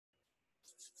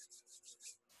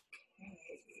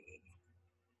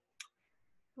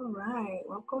All right,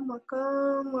 welcome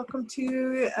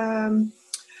to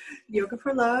Yoga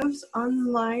for Love's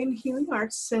online healing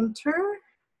arts center.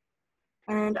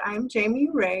 And I'm Jamie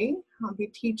Ray. I'll be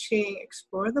teaching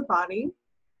Explore the Body.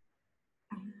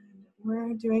 And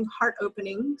we're doing heart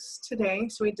openings today.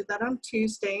 So we did that on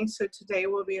Tuesday. So today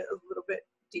will be a little bit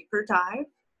deeper dive.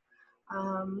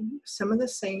 Some of the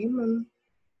same and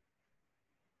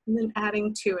then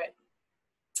adding to it.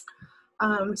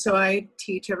 So I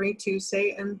teach every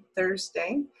Tuesday and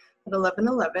Thursday at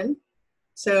 11:11.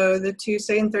 So the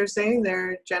Tuesday and Thursday,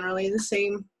 they're generally the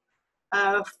same.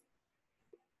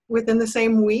 Within the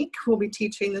same week, we'll be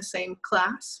teaching the same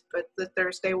class, but the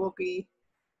Thursday will be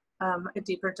a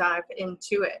deeper dive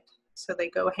into it. So they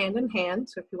go hand in hand.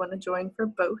 So if you want to join for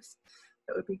both,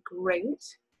 that would be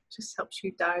great. Just helps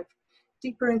you dive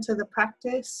deeper into the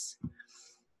practice.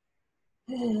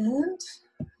 And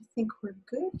I think we're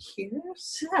good here.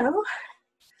 So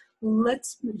let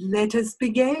us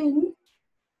begin.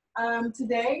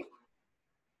 Today,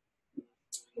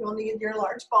 you'll need your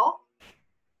large ball,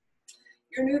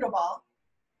 your noodle ball,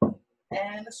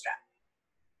 and a strap.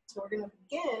 So we're going to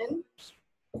begin.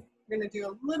 We're going to do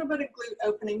a little bit of glute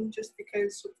opening just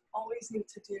because we always need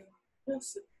to do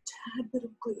just a tad bit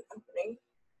of glute opening.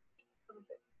 A little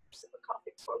bit of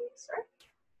coffee before we start.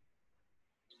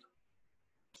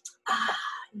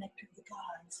 Nectar of the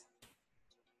gods.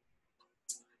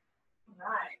 All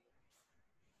right.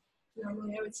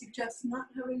 Normally I would suggest not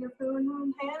having your phone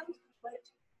on hand, but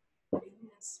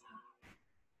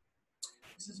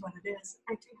this is what it is.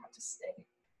 I do have to stay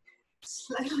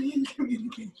slightly in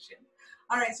communication.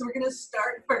 All right, so we're going to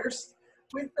start first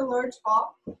with the large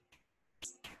ball.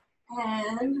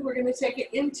 And we're going to take it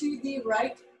into the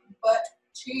right butt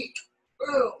cheek.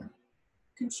 Boom.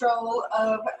 Control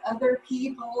of other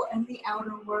people and the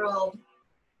outer world.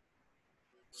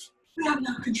 We have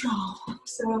no control.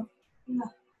 So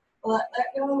let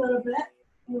that go a little bit.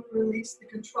 We'll release the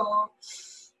control.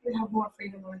 We have more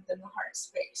freedom within the heart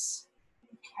space.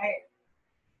 Okay.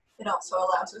 It also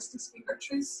allows us to speak our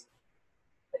truths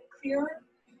a bit clearer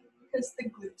because the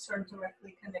glutes are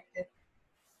directly connected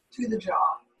to the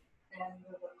jaw and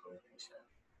the localization.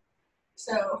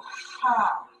 So,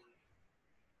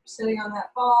 sitting on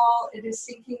that ball, it is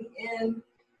sinking in.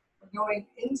 We're going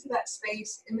into that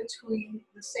space in between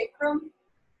the sacrum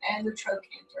and the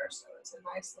trochanter. So it's a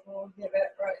nice little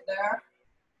divot right there.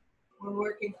 We're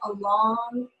working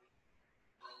along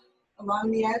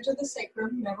the edge of the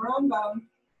sacrum, never on bone.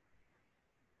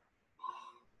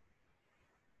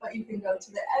 But you can go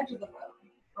to the edge of the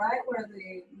bone, right where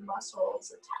the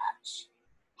muscles attach.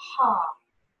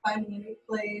 Finding any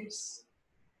place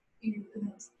even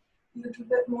a little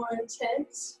bit more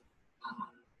intense.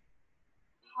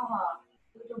 A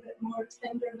little bit more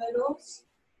tender vittles.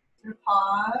 Your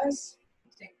pause.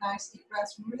 Take nice deep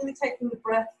breaths. Really taking the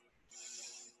breath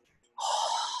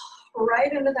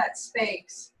right into that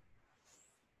space.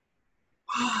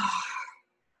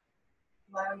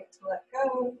 Allowing it to let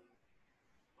go.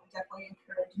 I'll definitely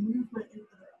encourage movement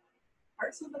into the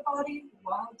parts of the body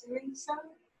while doing so.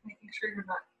 Making sure you're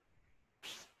not,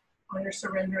 when you're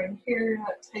surrendering here, you're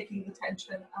not taking the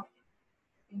tension up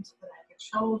into the neck and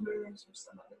shoulders or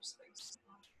some other space.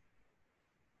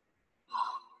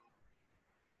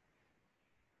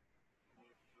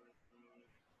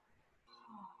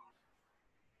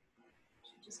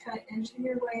 Just kind of inching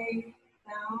your way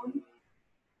down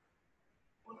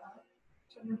or up,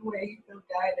 whichever way you feel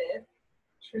guided.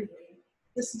 Truly,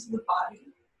 listen to the body.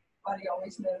 The body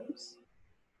always knows.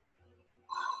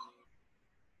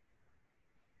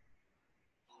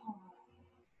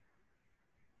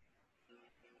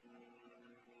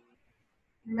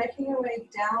 You're making your way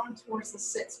down towards the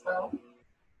sits bone.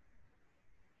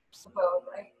 The bone,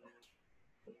 right?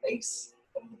 The base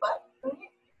of the butt,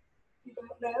 right? You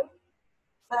don't know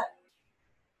that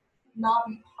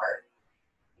knobby part,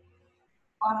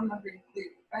 bottom of your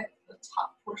glute, right? The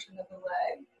top portion of the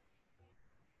leg.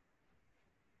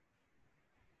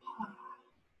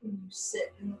 When you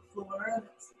sit in the floor,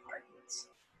 that's the part that's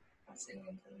pressing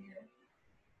into the ear.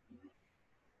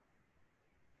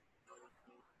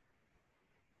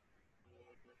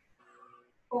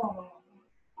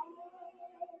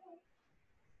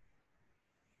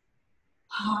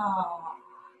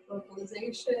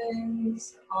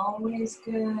 Vocalizations, always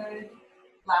good.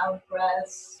 Loud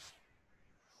breaths.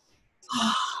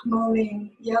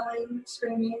 Moaning, yelling,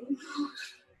 screaming,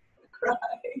 cry.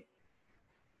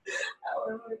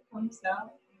 However it comes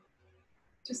out.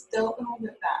 Just don't hold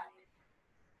it back.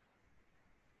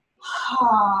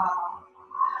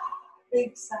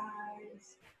 Big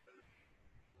sighs.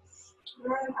 We're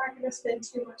not going to spend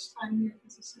too much time here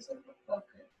because this isn't the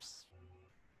focus.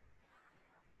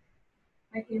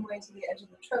 Making your way to the edge of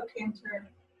the trochanter.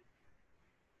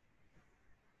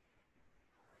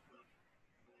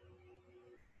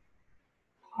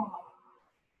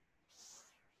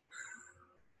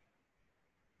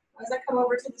 As I come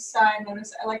over to the side,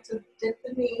 notice I like to dip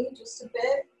the knee just a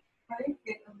bit, right?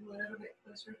 Get a little bit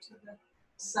closer to the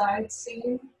side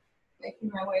seam, making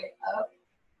my way up,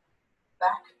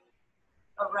 back,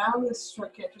 around this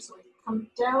trochanter. So we come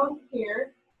down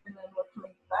here, and then we're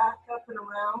coming back up and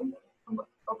around, come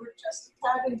over just a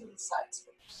tad into the side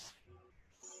space.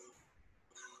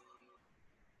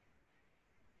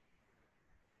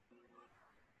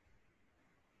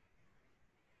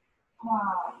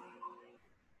 Ah.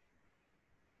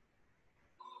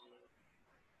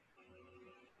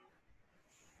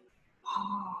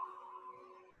 Ah.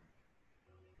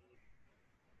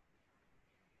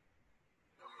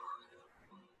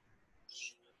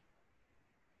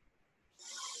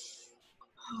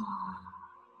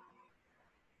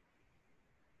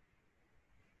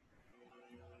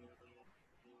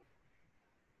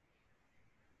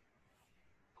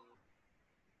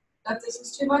 If this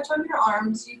is too much on your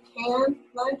arms, you can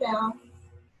lie down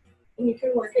and you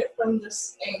can work it from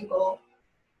this angle.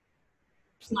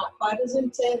 It's not quite as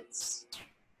intense,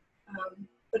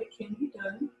 but it can be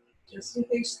done. Just in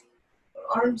case the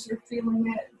arms are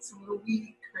feeling it, it's a little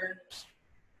weak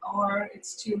or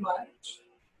it's too much.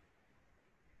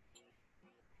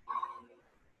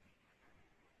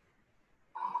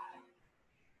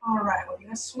 All right, we're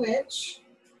gonna switch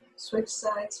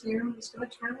sides here. I'm just gonna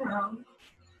turn around.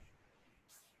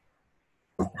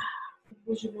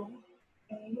 Visual.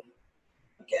 Okay.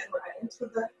 Again, right into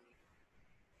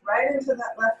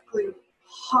that left glute.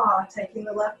 Ha, taking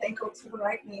the left ankle to the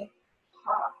right knee.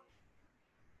 Ha.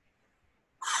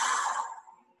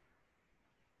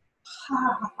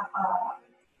 Ha, ha, ha, ha.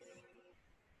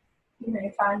 You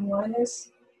may find one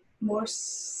is more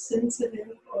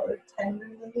sensitive or tender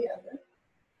than the other.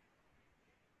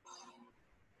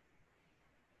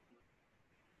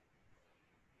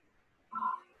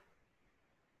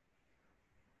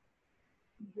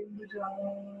 Bring the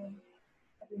jaw,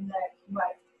 the neck. You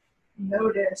might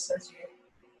notice as you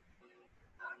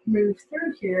move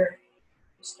through here,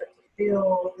 you start to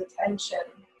feel the tension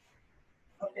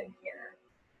up in here.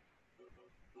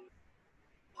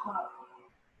 Ha.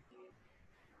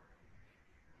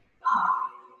 Ha.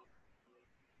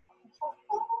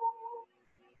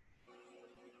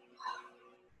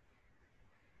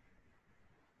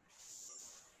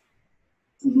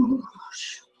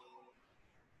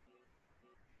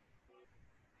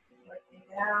 Working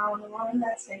down along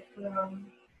that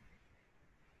sacrum,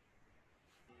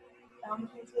 down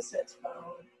into the sits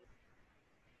bone.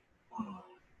 Oh.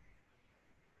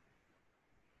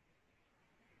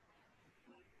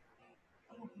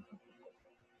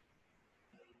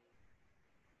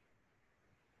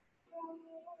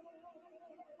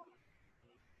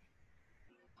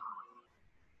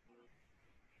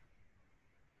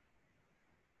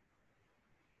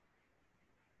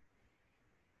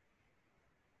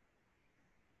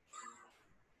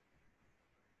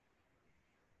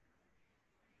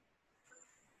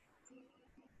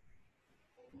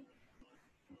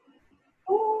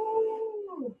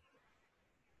 Ooh.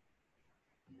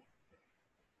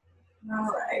 All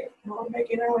right, now we're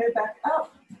making our way back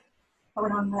up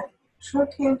around that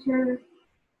trochanter,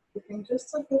 looking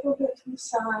just a little bit to the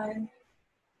side.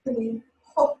 The knee.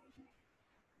 Oh.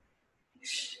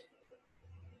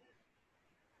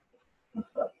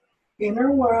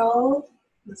 Inner world.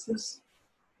 This is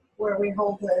where we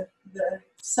hold the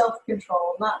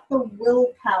self-control, not the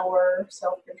willpower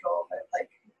self-control, but like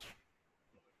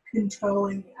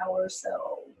controlling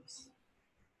ourselves.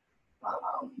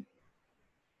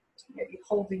 Maybe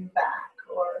holding back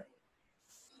or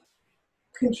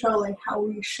controlling how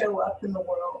we show up in the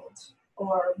world,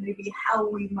 or maybe how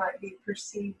we might be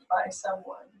perceived by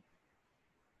someone.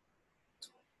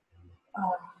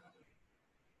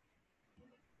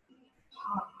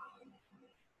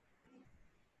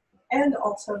 And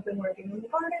also been working in the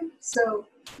garden, so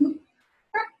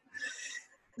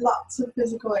lots of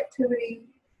physical activity.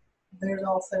 There's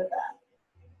also that.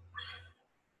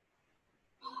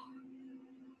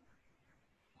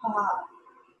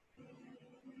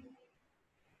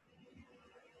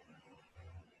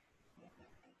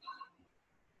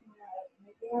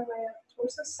 Making our way up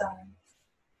towards the sun.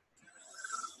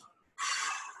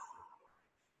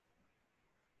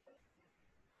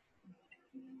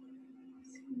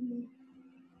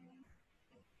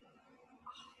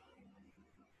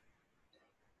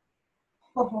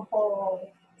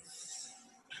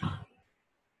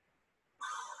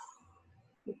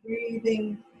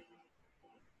 Breathing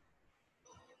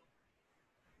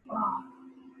Oh.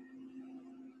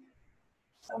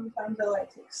 Sometimes I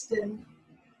like to extend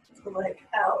the leg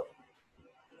out.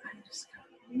 I just got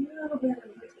a little bit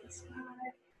over the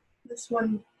side. This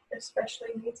one especially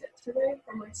needs it today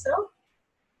for myself.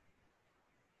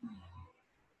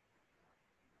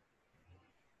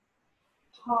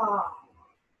 Ha.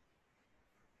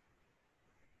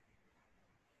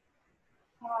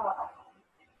 Ha.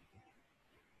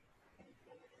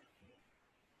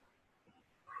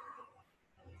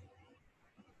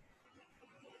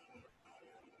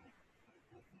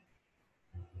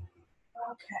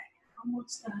 Okay,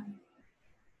 almost done.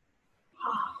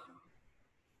 Ha.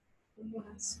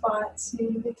 Spots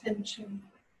needing attention.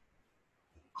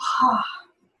 Ha.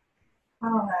 All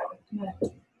right, we're gonna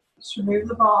just remove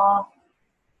the ball.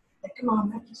 Take a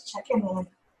moment, just checking in.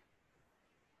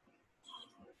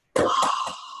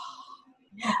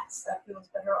 Yes, that feels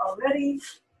better already.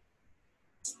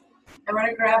 And we're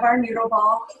gonna grab our noodle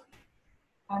ball,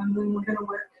 and then we're gonna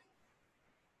work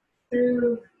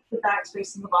through the back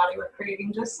space of the body. We're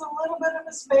creating just a little bit of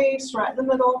a space right in the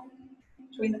middle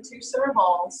between the two center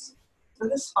balls for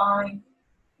the spine.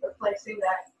 We're placing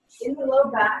that in the low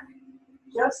back,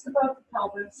 just above the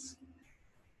pelvis,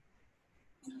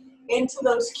 into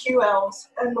those QLs,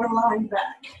 and we're lying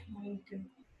back. And you can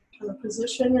kind of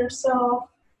position yourself,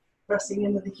 pressing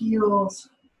into the heels.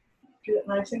 Get it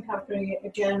nice and comfy.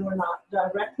 Again, we're not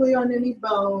directly on any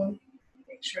bone.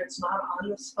 Make sure it's not on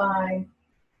the spine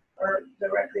or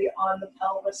directly on the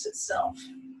pelvis itself.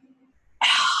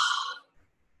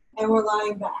 And we're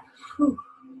lying back. Whew.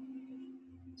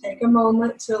 Take a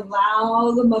moment to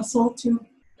allow the muscle to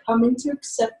come into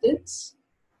acceptance.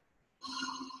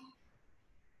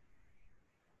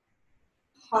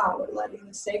 We're letting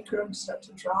the sacrum start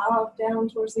to drop down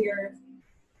towards the earth.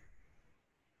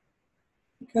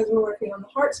 Because we're working on the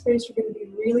heart space, we're going to be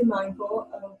really mindful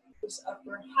of this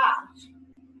upper half.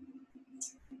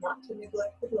 Not to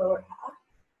neglect the lower half.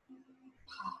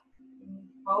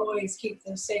 Always keep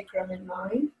the sacrum in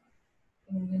mind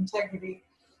and integrity.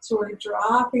 So we're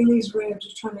dropping these ribs,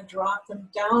 just trying to drop them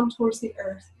down towards the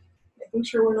earth, making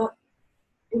sure we're not,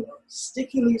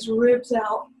 sticking these ribs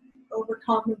out,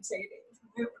 overcompensating.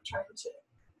 Right? We're trying to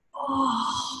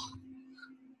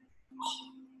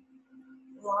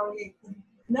elongate the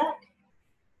neck,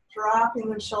 dropping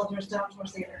the shoulders down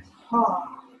towards the earth.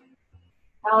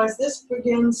 Now as this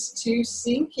begins to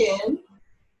sink in,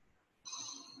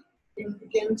 you can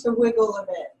begin to wiggle a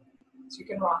bit. So you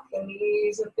can rock the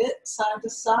knees a bit side to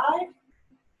side,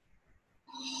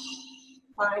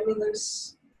 finding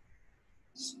those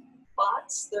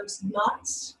spots, those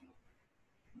knots,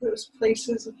 those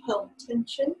places of held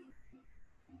tension.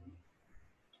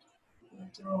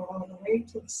 Go all the way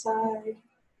to the side.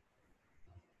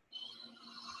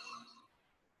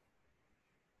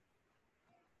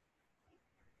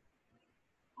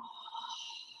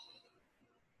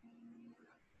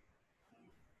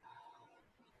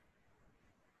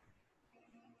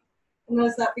 And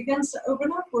as that begins to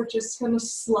open up, we're just kind of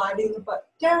sliding the butt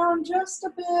down just a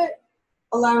bit,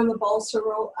 allowing the balls to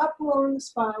roll up along the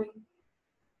spine.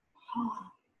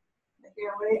 Make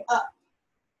your way up.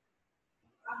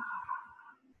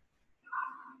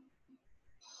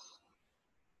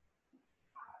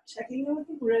 Checking in with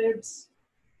the ribs.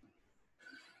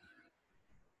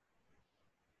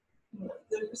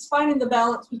 Just finding the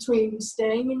balance between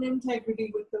staying in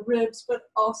integrity with the ribs, but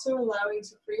also allowing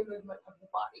some free movement of the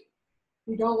body.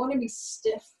 We don't want to be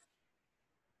stiff.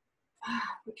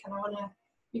 We kind of want to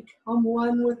become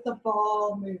one with the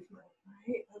ball movement,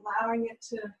 right? Allowing it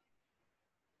to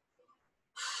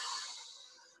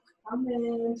come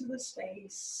into the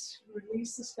space,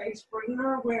 release the space, bring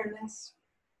our awareness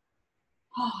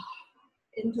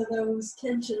into those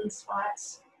tension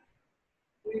spots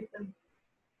we've been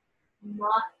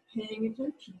not paying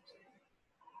attention to.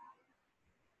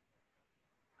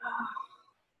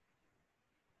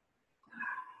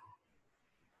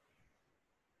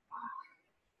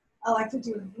 I like to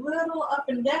do a little up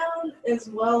and down as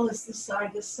well as the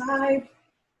side to side.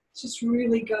 Just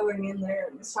really going in there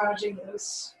and massaging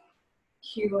those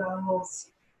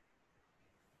QLs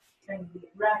and the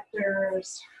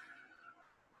erectors.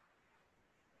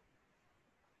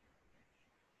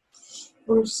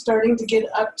 We're starting to get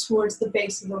up towards the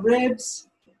base of the ribs.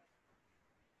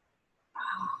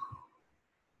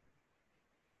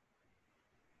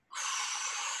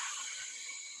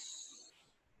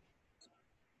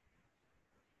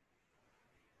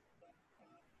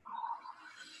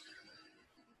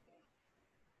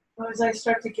 As I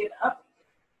start to get up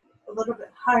a little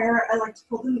bit higher, I like to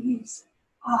pull the knees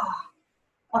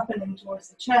up and in towards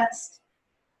the chest.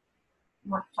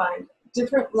 You might find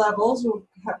different levels will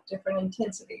have different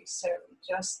intensities. So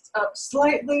just up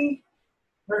slightly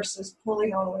versus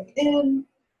pulling all the way in.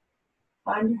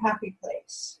 Find your happy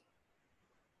place.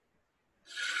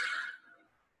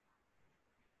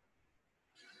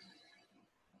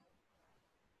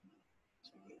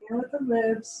 Begin with the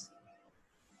ribs.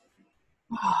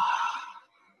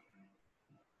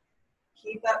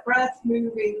 Keep that breath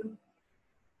moving.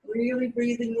 Really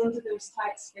breathing into those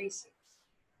tight spaces.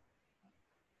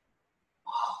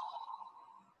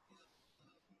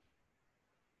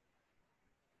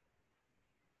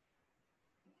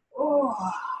 Oh.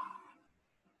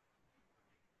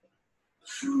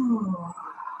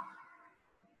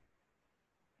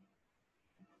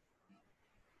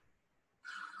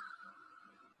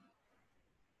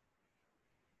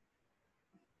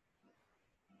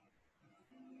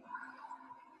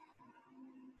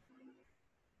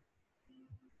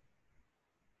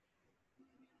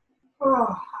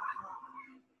 Oh.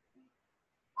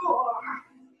 Oh.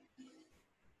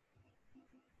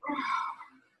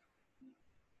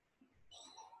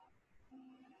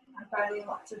 I'm finding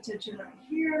lots of tension right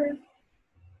here.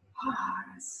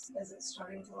 As it's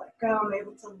starting to let go, I'm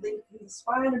able to lengthen the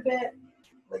spine a bit,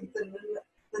 lengthen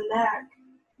the neck,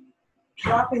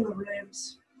 dropping the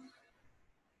ribs.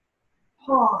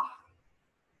 Oh.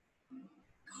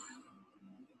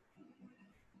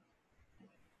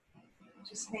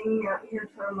 Just hanging out here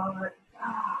for a moment.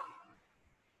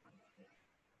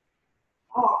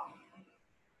 Oh.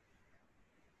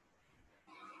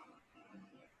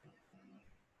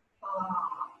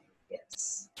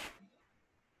 Yes.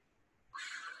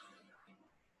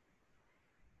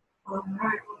 All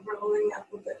right, we're rolling up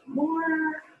a bit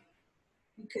more.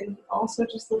 You can also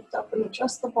just lift up and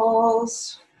adjust the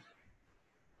balls.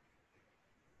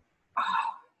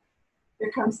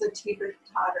 Here comes the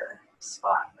teeter-totter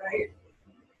spot, right?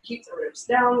 Keep the ribs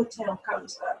down, the tail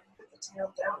comes up. Put the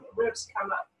tail down, the ribs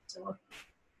come up. So we're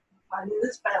finding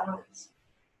this balance.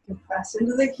 You press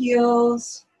into the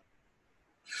heels.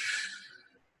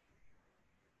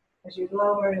 As you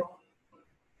lower, you'll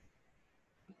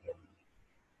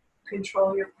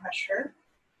control your pressure.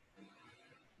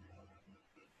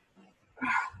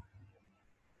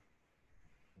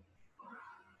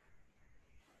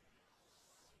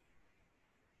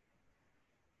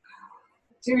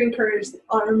 Do encourage the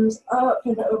arms up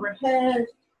and overhead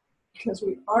because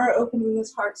we are opening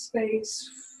this heart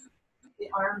space. The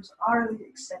arms are the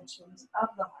extensions of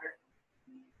the heart.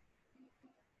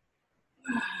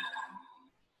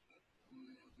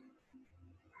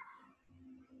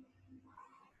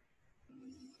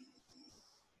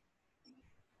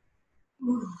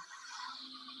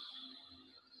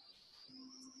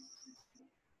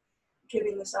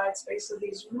 Giving the side space of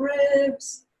these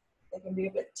ribs. They can be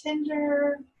a bit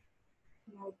tender.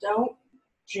 Don't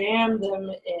jam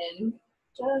them in.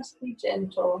 Just be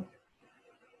gentle.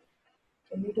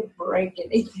 Don't need to break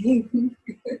anything.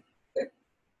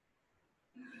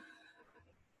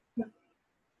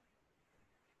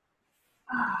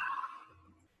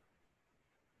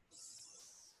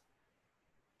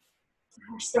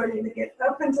 We're starting to get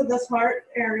up into this heart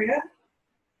area.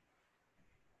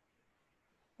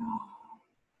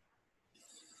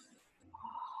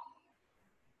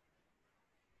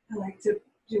 I like to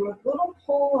do a little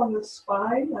pull on the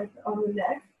spine, like on the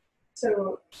neck.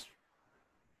 So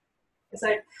as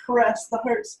I press the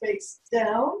heart space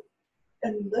down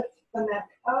and lift the neck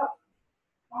up,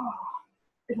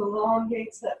 it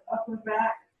elongates that upper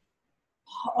back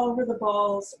over the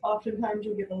balls. Oftentimes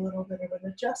you'll get a little bit of an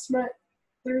adjustment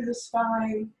through the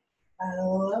spine. I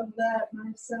love that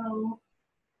myself.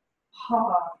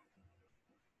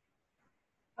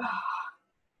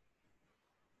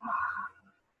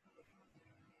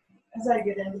 As I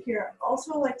get into here, I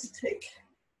also like to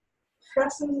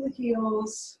press into the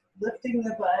heels, lifting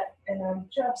the butt, and I'm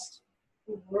just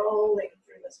rolling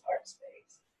through this heart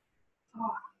space.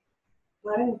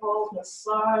 Letting the balls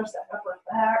massage that upper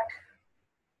back.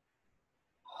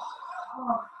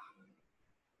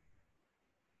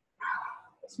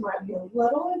 This might be a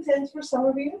little intense for some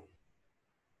of you.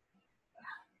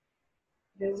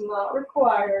 It is not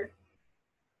required.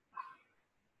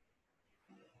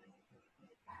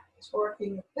 Just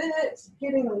working a bit,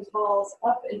 getting those balls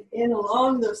up and in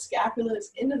along those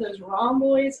scapulas, into those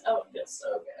rhomboids. Oh, it feels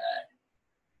so good.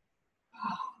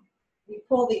 You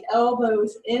pull the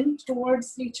elbows in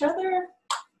towards each other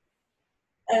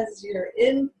as you're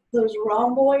in those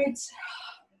rhomboids.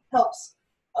 Helps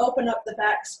open up the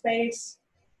back space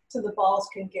so the balls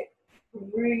can get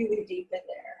really deep in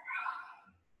there.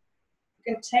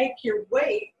 You can take your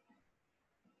weight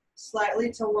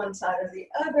slightly to one side or the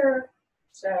other.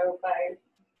 So by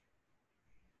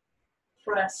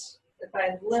press. If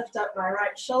I lift up my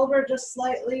right shoulder just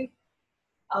slightly,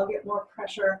 I'll get more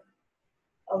pressure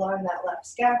along that left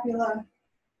scapula,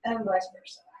 and vice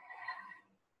versa.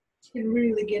 You can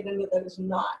really get into those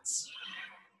knots.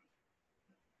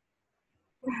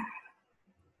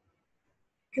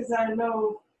 Because I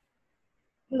know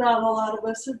not a lot of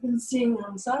us have been seeing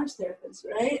a massage therapist,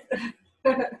 right?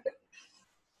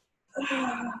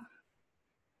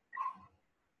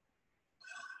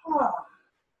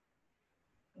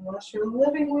 Unless you're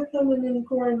living with them and in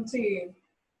quarantine.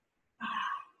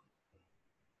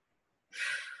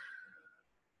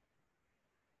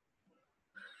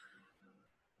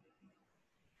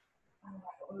 All right,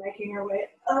 we're making our way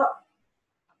up.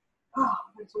 Oh,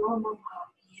 there's one more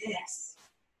pop. Yes.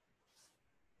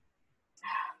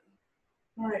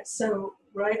 All right, so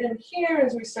right in here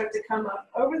as we start to come up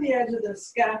over the edge of the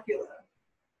scapula,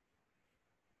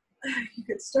 you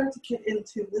could start to get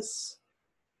into this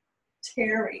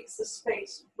teres, the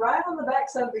space right on the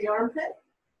backside of the armpit.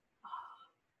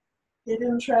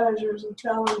 Hidden treasures, I'm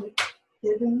telling you,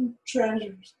 hidden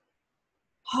treasures.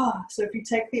 So if you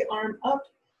take the arm up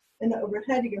and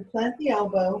overhead, you can plant the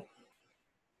elbow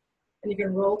and you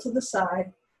can roll to the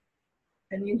side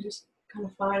and you just kind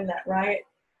of find that right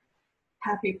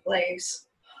happy place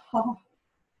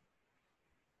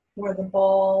where the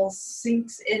ball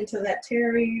sinks into that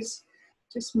teres,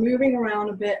 just moving around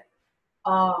a bit.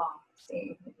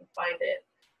 See if you can find it.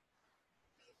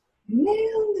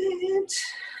 Nailed it.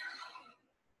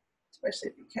 Especially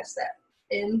if you catch that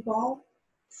end ball.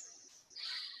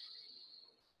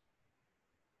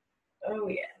 Oh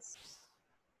yes.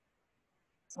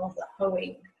 It's all the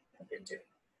hoeing I've been doing.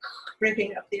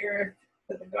 Breaking up the earth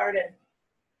for the garden.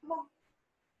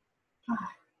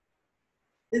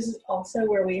 This is also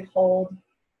where we hold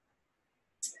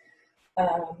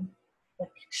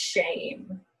like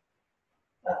shame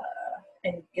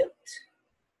and guilt.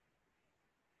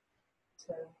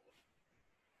 So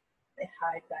they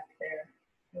hide back there.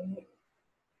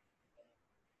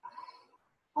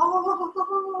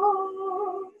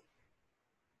 Oh.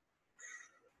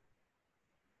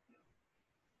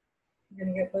 You're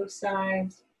gonna get both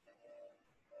sides.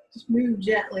 Just move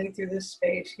gently through this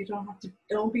space. You don't have to,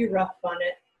 don't be rough on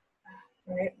it.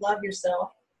 All right, love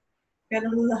yourself. Gotta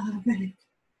love it.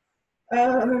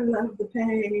 Oh, I love the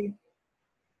pain.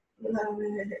 Love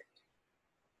it.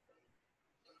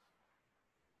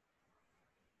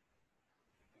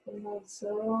 I love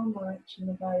so much in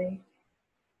the body.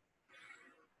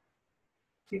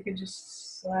 You can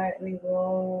just slightly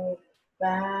roll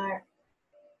back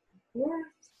and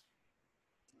forth.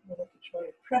 Really control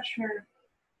your pressure.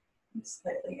 And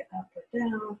slightly up or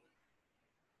down.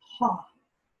 Ha.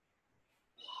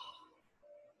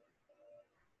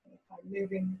 By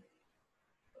moving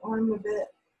the arm a bit,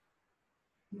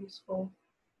 useful.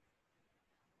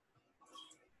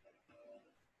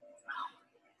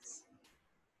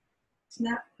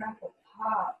 Snap, crackle,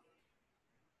 pop.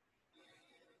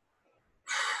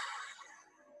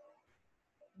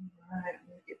 All right, I'm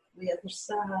gonna get to the other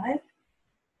side.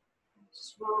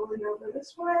 Just rolling over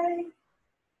this way.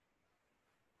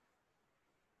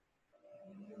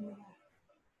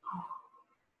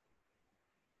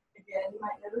 Again, you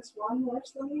might notice one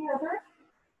worse than the other.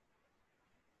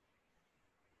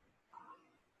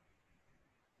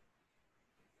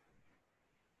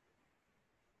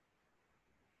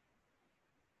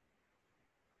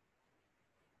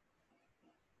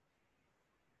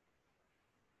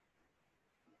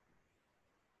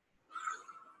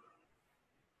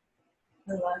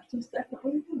 The left is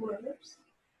definitely the worst.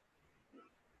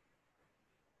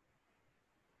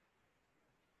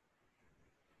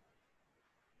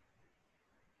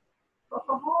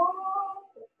 Oh,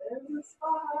 there's the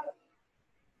spot.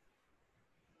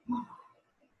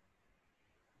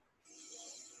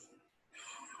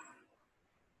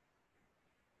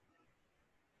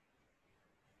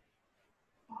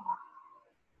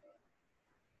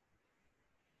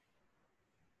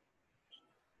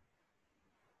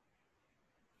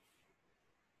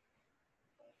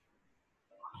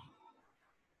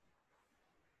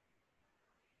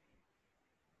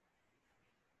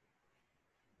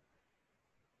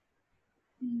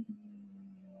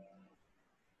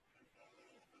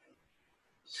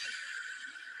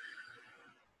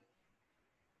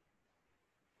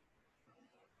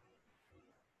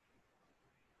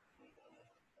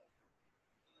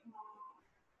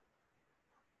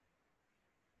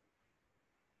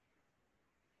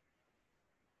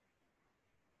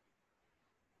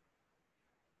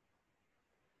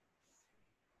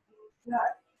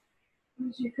 That,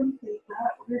 as you complete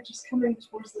that, we're just coming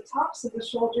towards the tops of the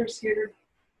shoulders here.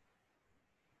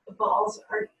 The balls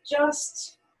are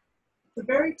just the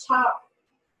very top,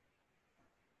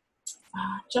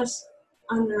 just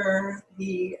under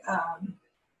the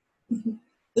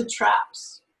the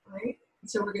traps, right?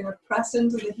 So we're going to press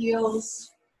into the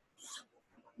heels,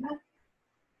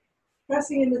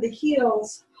 pressing into the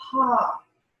heels. Ha!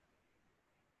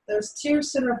 Those two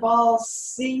center balls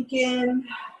sink in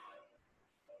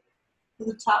to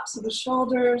the tops of the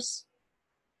shoulders.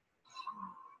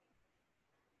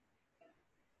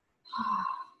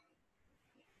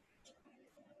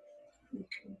 You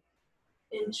can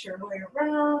inch your way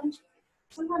around.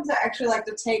 Sometimes I actually like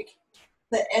to take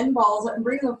the end balls and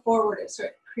bring them forward so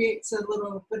it creates a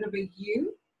little bit of a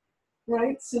U,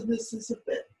 right? So this is a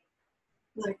bit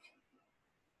like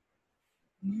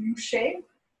U shape,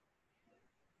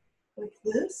 like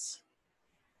this.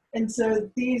 And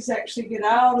so these actually get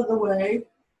out of the way,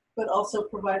 but also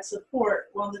provide support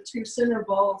while the two center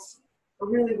balls are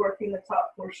really working the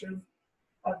top portion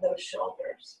of those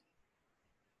shoulders.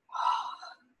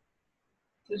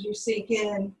 As you sink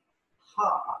in,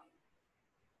 ha,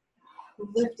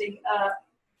 lifting up.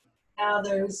 Now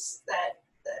there's that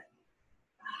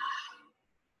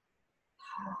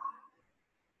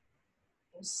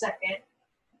second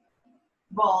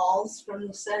balls from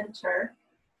the center.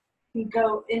 You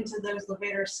go into those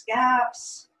levator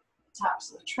scaps,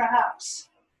 tops of the traps.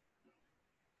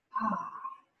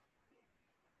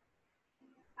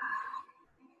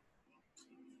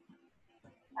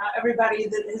 Now everybody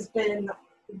that has been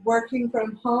working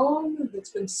from home,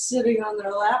 that's been sitting on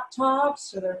their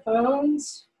laptops or their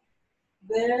phones,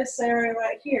 this area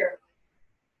right here,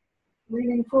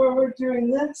 leaning forward doing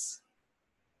this,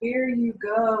 here you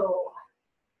go.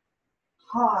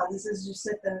 This is just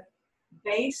at the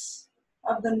base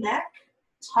of the neck,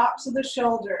 tops of the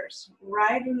shoulders,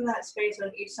 right in that space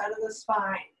on each side of the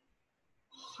spine.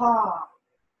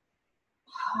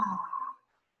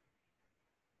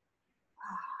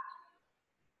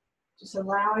 Just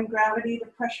allowing gravity to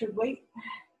press your weight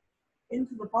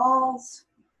into the balls.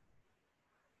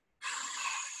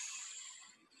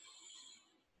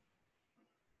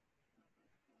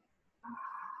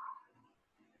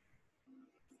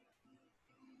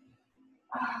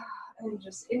 And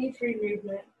just any free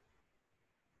movement.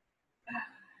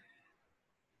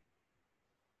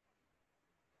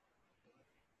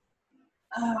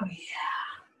 Oh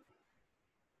yeah.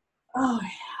 Oh yeah.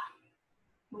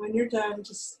 When you're done,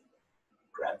 just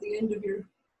grab the end of your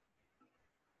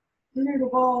noodle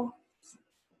ball.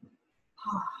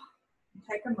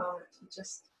 Take a moment to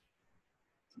just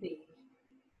be.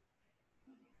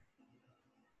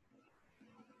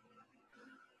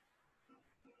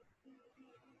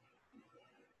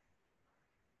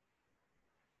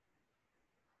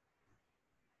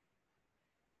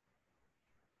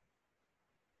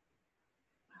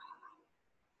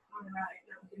 All right,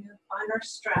 now we're going to find our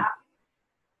strap.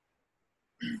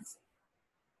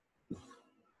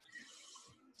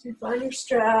 So find your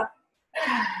strap.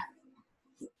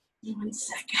 1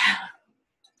 second.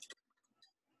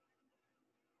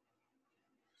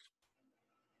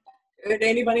 Good.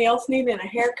 Anybody else needing a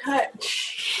haircut?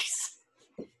 Jeez.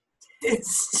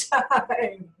 It's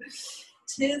time.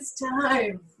 'Tis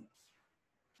time.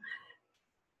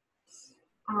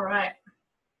 All right.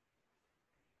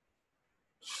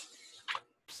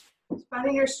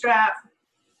 Finding your strap.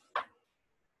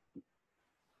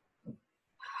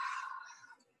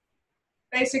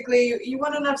 Basically, you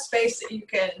want enough space that you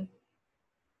can,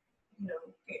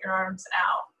 get your arms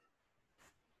out.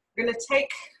 We're going to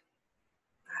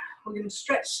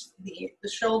stretch the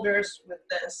shoulders with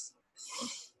this.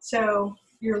 So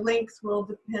your length will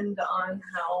depend on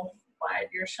how wide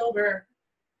your shoulder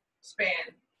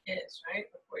span is, right?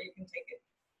 Before you can take it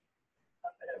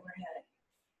up and overhead.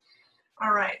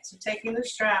 All right, so taking the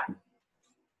strap.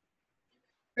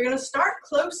 We're going to start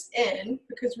close in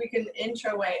because we can inch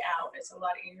our way out. It's a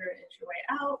lot easier to inch your way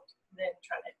out than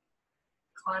try to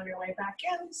climb your way back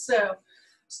in. So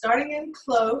starting in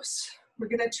close, we're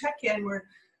going to check in. We're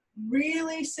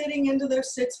really sitting into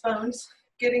those sits bones,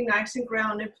 getting nice and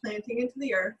grounded, planting into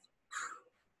the earth,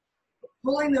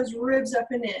 pulling those ribs up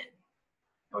and in.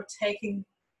 We're taking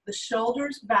the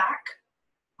shoulders back.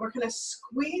 We're kind of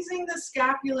squeezing the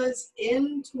scapulas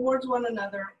in towards one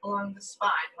another along the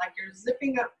spine, like you're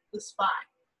zipping up the spine.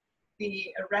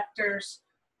 The erectors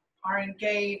are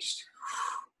engaged,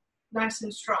 nice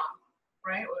and strong,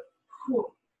 right?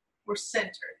 We're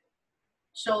centered.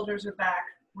 Shoulders are back,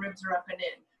 ribs are up and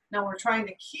in. Now we're trying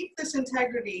to keep this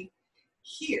integrity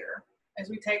here as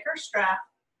we take our strap.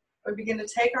 We begin to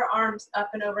take our arms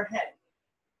up and overhead.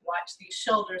 Watch these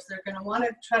shoulders. They're going to want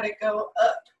to try to go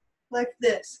up like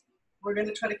this. we're going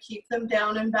to try to keep them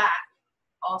down and back.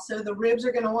 Also, the ribs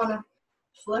are going to want to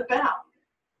flip out,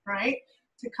 right,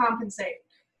 to compensate.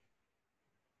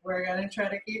 We're going to try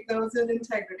to keep those in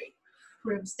integrity.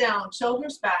 Ribs down,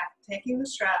 shoulders back, taking the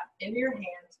strap into your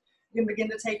hands. You can begin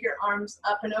to take your arms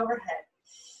up and overhead,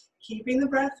 keeping the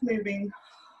breath moving.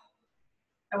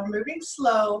 And we're moving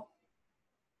slow.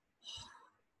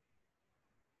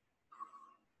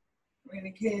 We're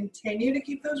going to continue to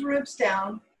keep those ribs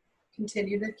down.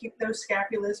 Continue to keep those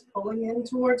scapulas pulling in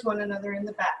towards one another in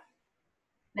the back.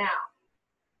 Now,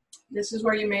 this is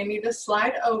where you may need to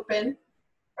slide open,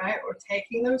 right? We're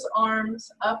taking those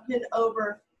arms up and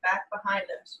over, back behind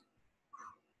us.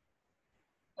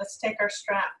 Let's take our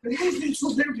strap. It's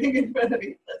looping in front of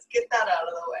you. Let's get that out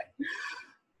of the way.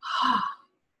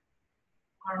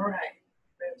 All right.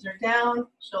 Ribs are down,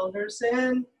 shoulders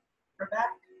in, we're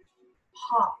back.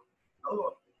 Ha.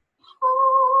 Oh.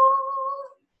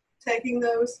 Taking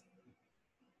those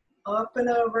up and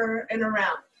over and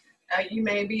around. Now you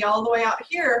may be all the way out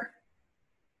here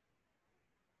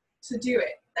to do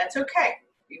it. That's okay.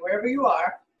 Be wherever you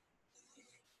are.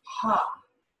 Ha.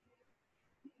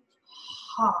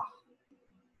 Ha.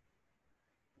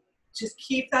 Just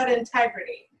keep that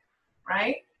integrity,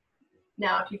 right?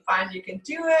 Now, if you find you can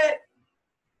do it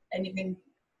and you can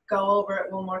go over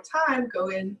it one more time, go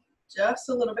in just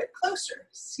a little bit closer.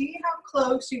 See how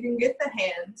close you can get the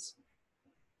hands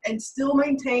and still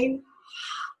maintain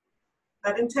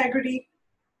that integrity.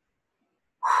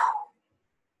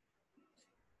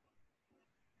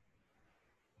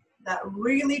 That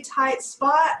really tight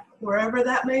spot, wherever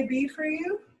that may be for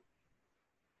you,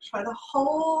 try to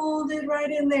hold it right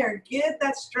in there. Get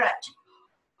that stretch.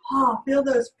 Oh, feel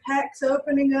those pecs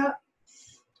opening up.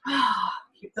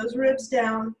 Keep those ribs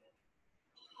down.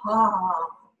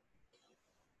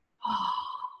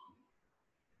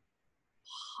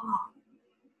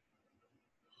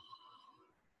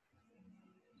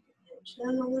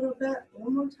 Chin a little bit,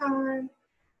 one more time.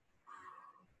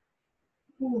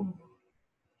 Ooh.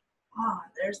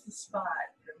 There's the spot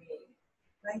for me,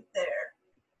 right there.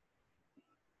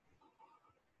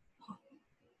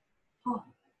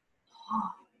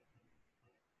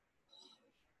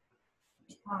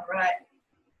 All right.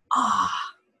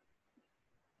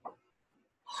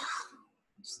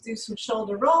 Just do some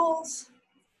shoulder rolls.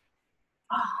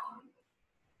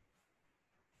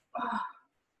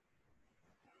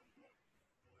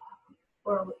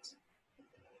 Forwards.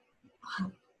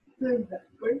 Move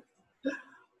backward.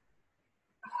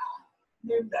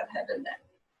 Move that head and neck.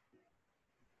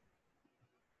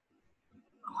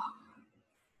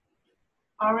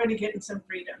 Already getting some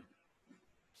freedom.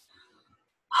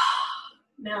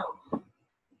 Now,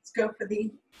 let's go for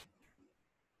the,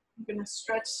 I'm gonna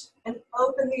stretch and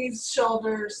open these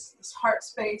shoulders, this heart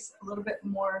space a little bit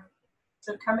more.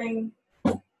 So coming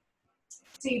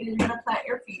seated, you're gonna plant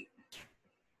your feet.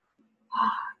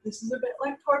 This is a bit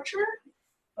like torture,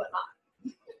 but not.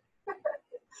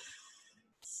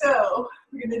 So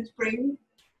we're gonna bring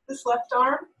this left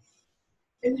arm,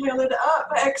 inhale it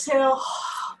up, exhale,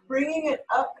 bringing it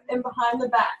up and behind the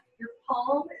back. Your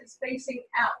palm is facing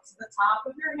out, so the top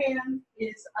of your hand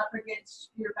is up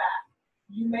against your back.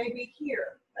 You may be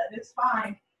here, that is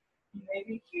fine. You may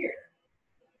be here.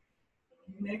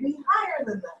 You may be higher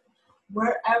than that.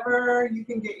 Wherever you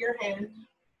can get your hand,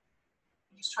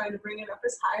 just trying to bring it up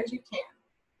as high as you can.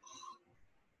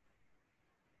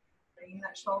 Bringing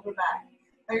that shoulder back.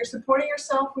 Now you're supporting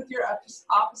yourself with your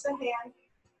opposite hand,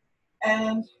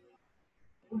 and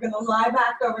we're going to lie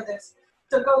back over this.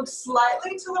 So go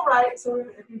slightly to the right. So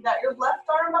if you've got your left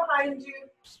arm behind you,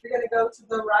 you're going to go to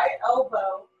the right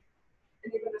elbow,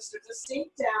 and you're going to start to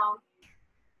sink down.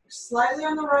 You're slightly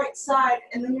on the right side,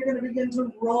 and then you're going to begin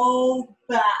to roll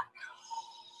back.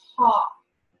 Ha.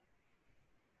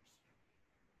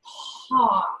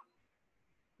 Ha.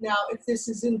 Now, if this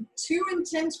isn't too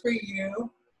intense for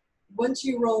you, once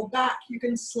you roll back, you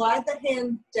can slide the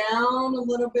hand down a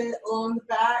little bit along the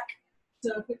back.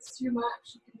 So if it's too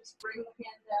much, you can just bring the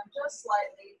hand down just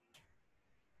slightly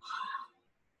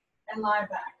and lie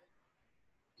back.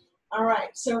 All right,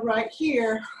 so right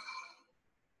here,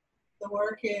 the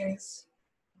work is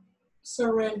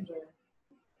surrender.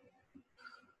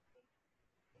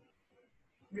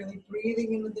 Really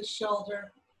breathing into the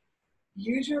shoulder.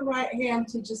 Use your right hand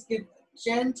to just give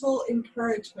gentle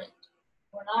encouragement.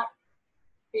 We're not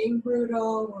being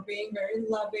brutal, we're being very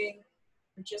loving.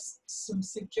 We're just some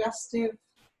suggestive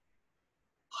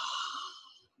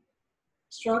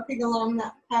stroking along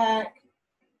that pec,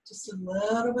 just a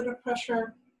little bit of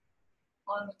pressure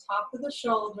on the top of the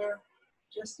shoulder,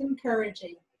 just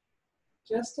encouraging,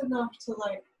 just enough to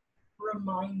like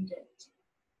remind it.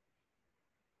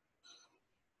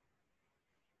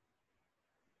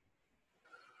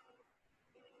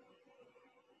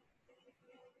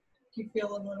 you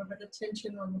feel a little bit of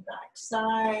tension on the back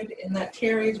side, and that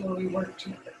carries where we worked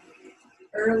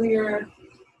earlier.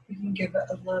 You can give it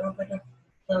a little bit of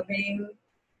loving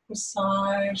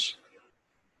massage,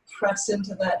 press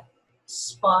into that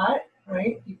spot,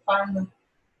 right? You find the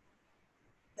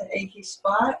achy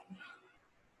spot.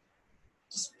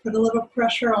 Just put a little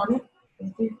pressure on it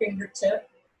with your fingertip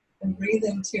and breathe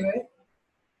into it.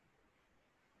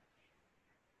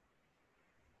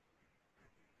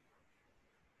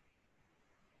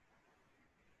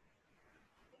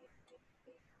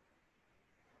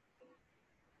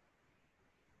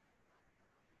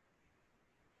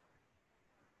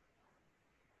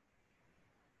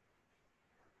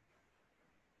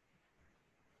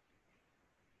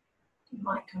 You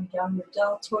might come down the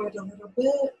deltoid a little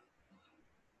bit.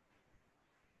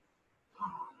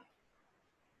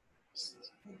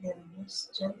 Again,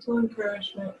 just gentle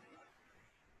encouragement,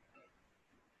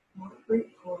 not brute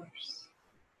force.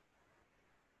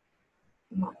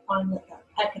 You might find that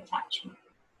pec attachment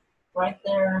right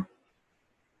there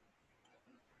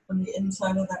on the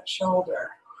inside of that shoulder,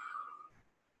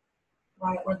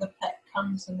 right where the pec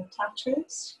comes and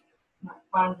attaches. You might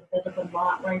find a bit of a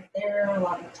knot right there, a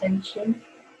lot of tension.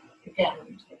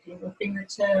 Again, taking the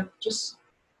fingertip, just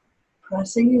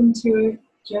pressing into it,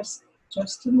 just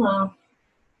enough.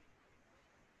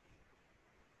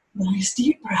 Nice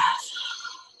deep breath.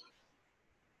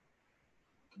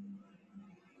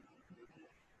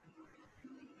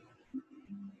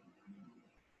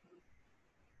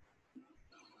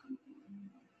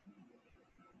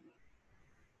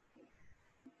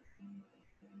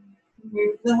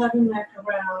 Move the head and neck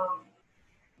around.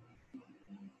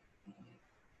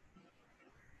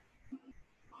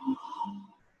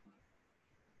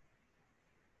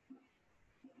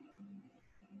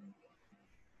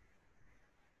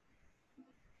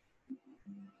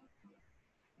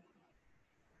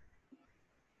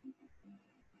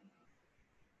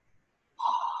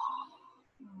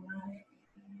 All right.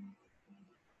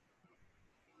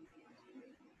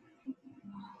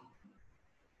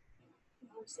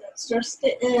 Once that starts to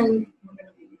end, we're going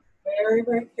to be very,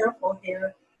 very careful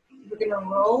here. We're going to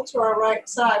roll to our right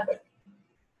side, but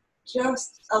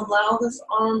just allow this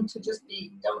arm to just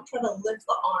be, don't try to lift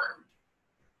the arm.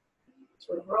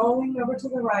 So we're rolling over to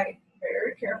the right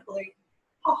very carefully.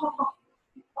 Ha, ha, ha.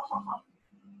 Ha, ha, ha.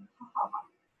 Ha, ha, ha.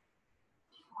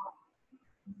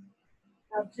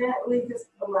 Now gently just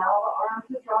allow the arm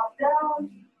to drop down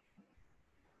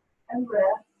and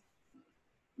rest.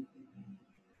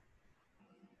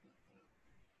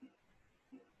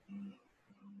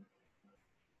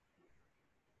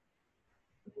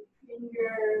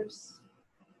 Fingers.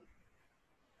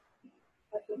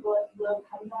 Let the blood flow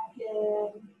come back in.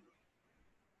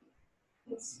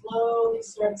 And slowly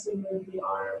start to move the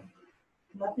arm.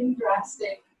 Nothing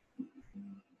drastic.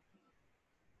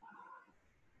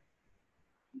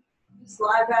 Just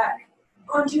lie back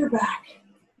onto your back.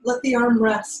 Let the arm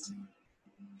rest.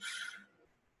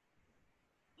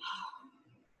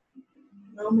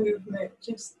 No movement,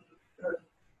 just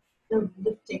no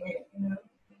lifting it, you know.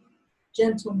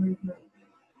 Gentle movement.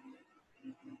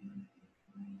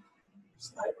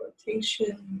 Slight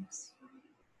rotations.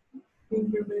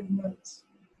 Finger movements.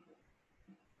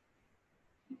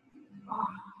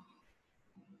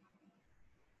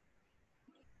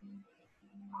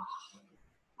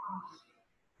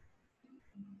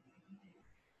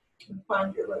 You can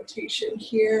find your rotation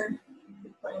here.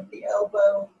 You plant the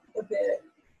elbow a bit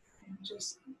and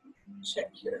just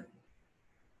check your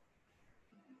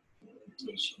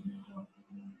rotation out.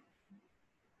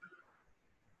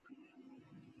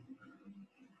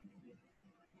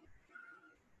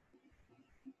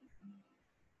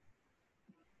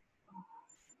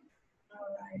 All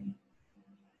right.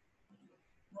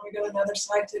 Now we got another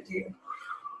side to do.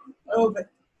 Oh, but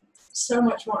so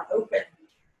much more open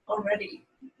already.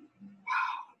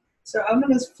 So I'm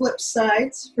going to flip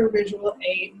sides for visual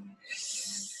aid.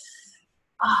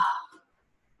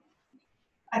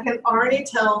 I can already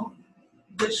tell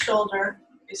this shoulder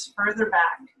is further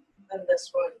back than this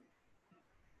one.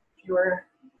 If you were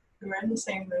in the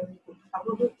same room, you can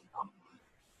probably tell.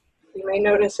 You may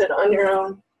notice it on your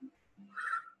own.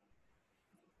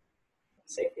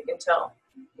 Let's see if you can tell.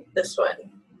 This one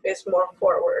is more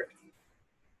forward.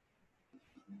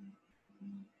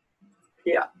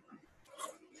 Yeah.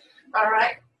 All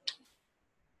right.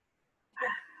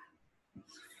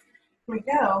 Here we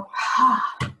go.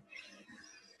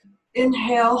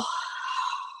 Inhale.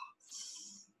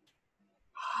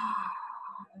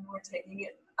 And we're taking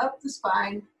it up the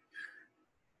spine,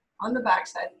 on the back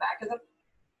side, back of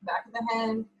the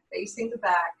hand, facing the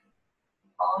back,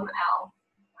 palm out.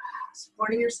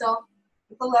 Supporting yourself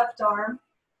with the left arm,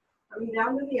 coming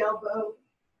down to the elbow,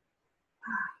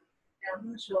 down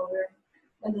to the shoulder,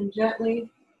 and then gently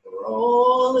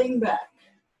rolling back.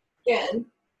 Again,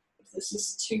 if this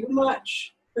is too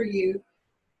much for you,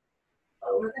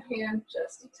 lower the hand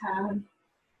just a tad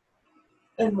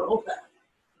and roll back.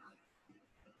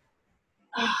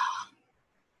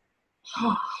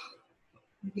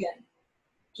 Again,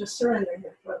 just surrender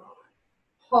here for a moment.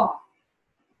 Ha,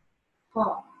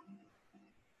 ha.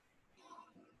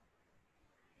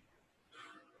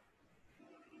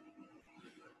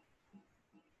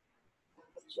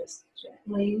 Just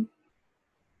gently,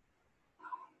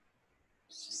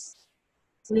 just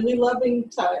really loving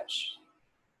touch.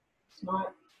 It's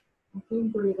not nothing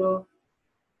brutal,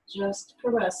 just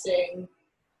caressing,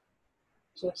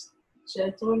 just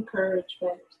gentle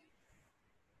encouragement.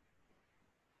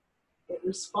 It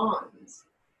responds.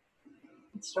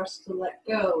 It starts to let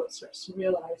go. It starts to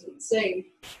realize it's safe.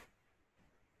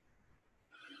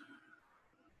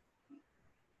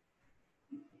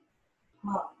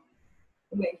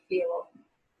 You may feel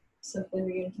something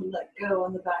begin to let go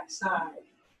on the back side.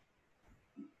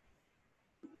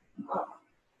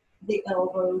 The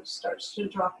elbow starts to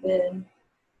drop in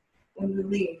and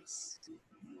release.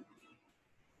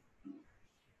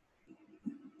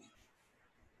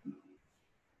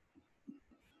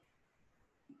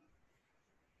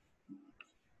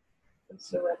 The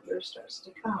surrender starts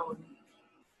to come.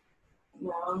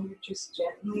 Now you're just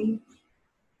gently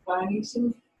finding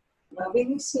some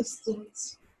loving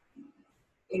assistance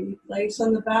in place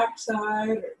on the back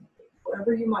side or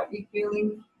wherever you might be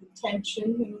feeling the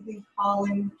tension, anything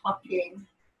calling, plucking.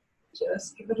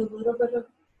 Just give it a little bit of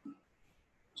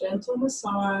gentle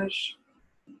massage.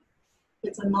 If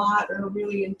it's a knot or a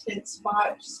really intense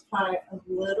spot, just apply a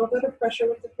little bit of pressure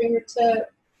with the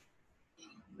fingertip.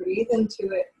 Breathe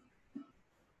into it.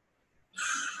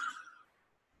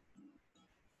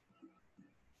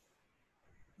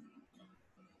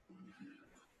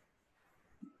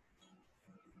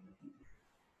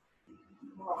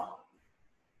 Wow.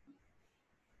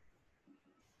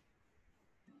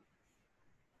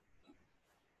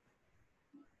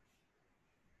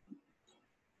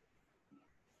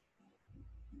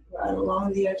 Right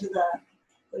along the edge of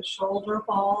the shoulder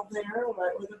ball there, right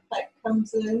where the pec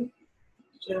comes in.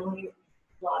 Generally,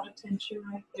 a lot of tension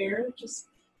right there. Just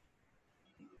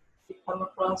you come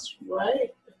across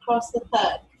right across the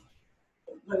pec.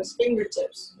 Those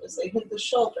fingertips, as they hit the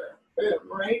shoulder, boom,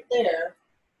 right there.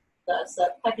 That's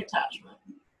that pec attachment.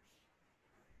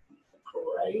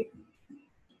 Right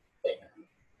there.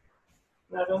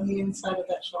 Right on the inside of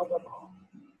that shoulder ball.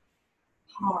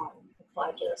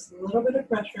 Apply just a little bit of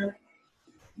pressure.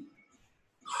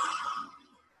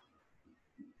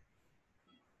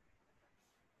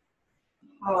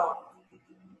 I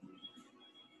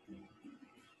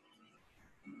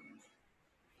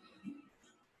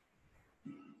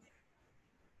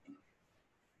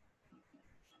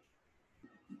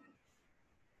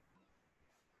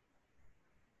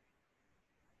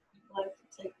like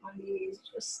to take my knees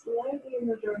just slightly in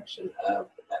the direction of,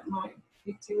 but that might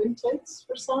be too intense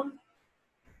for some.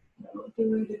 Don't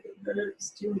do it if it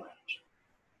hurts too much.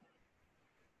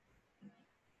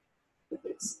 You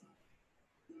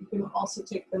can also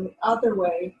take them the other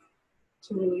way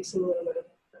to release a little bit of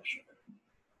pressure.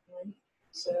 Right?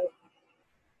 So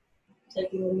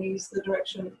taking the knees the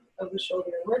direction of the shoulder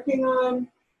you're working on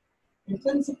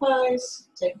intensifies,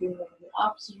 taking them in the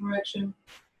opposite direction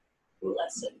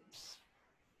lessens.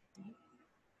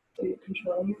 So you're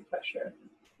controlling your pressure.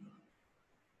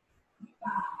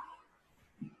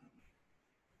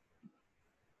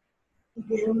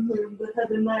 Again, move the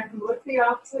head and neck, look the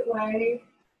opposite way.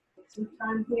 Take some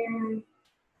time here.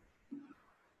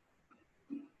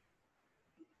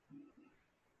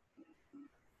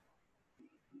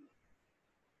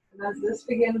 And as this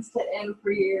begins to end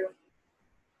for you,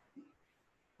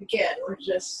 again, we're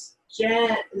just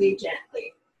gently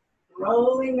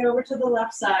rolling over to the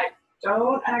left side.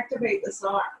 Don't activate this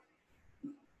arm.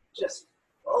 Just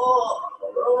roll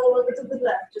over to the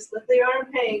left. Just let the arm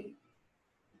hang.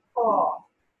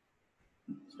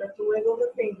 Start to wiggle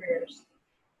the fingers.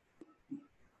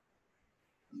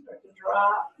 Start to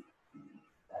drop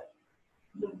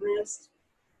the wrist,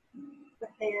 the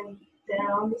hand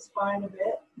down the spine a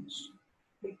bit.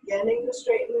 Beginning to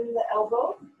straighten the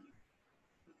elbow.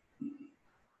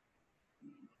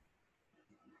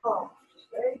 Just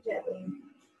very gently.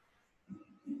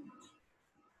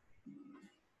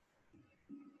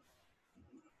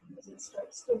 As it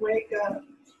starts to wake up,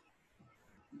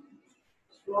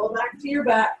 just roll back to your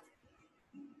back.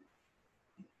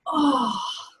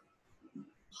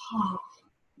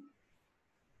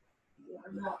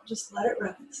 arm out, just let it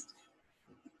rest.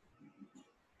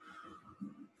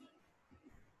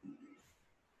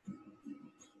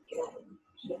 Again,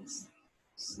 just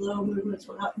slow movements.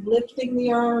 We're not lifting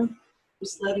the arm,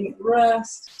 just letting it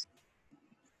rest.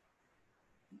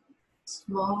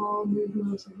 Small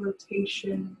movements of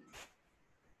rotation.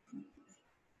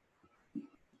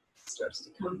 Starts to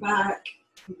come back.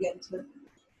 Begin to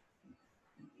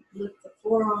lift the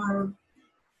forearm.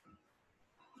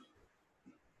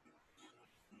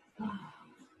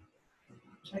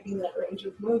 Checking that range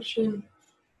of motion.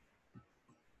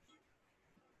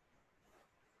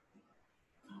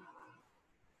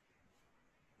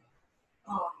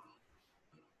 Oh.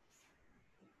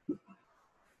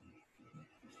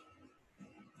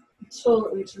 Until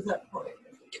it reaches that point.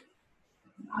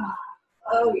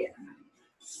 Oh yeah.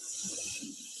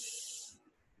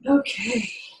 Okay.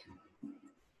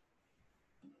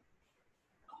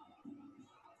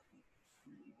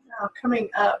 Now coming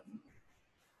up.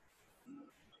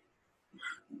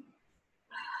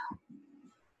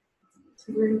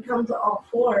 So we're going to come to all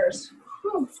fours.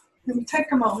 Whew. Let me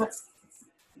take a moment.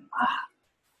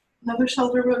 Another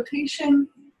shoulder rotation.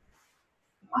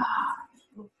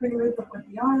 We'll free movement with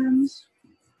the arms.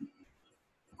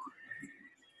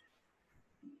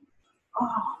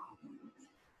 Oh.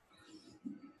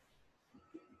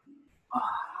 Oh.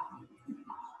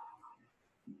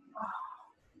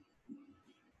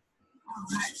 All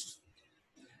right.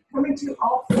 Coming to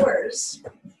all fours.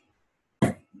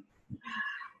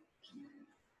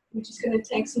 We're just going to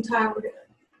take some time. We're going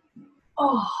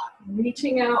to,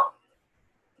 reaching out,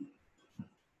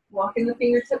 walking the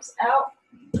fingertips out.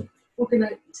 We're going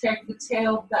to take the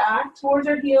tail back towards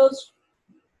our heels,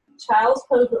 child's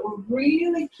pose, but we're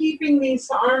really keeping these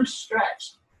arms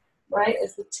stretched, right?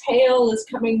 As the tail is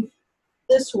coming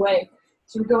this way.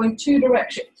 So we're going two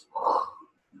directions.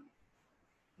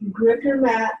 Grip your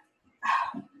mat.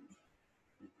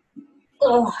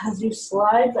 As you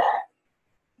slide back.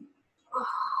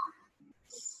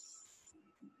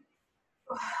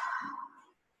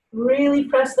 Really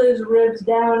press those ribs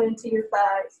down into your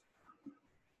thighs.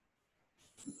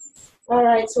 All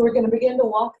right, so we're going to begin to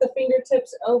walk the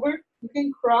fingertips over. You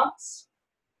can cross.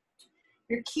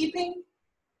 You're keeping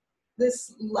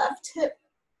this left hip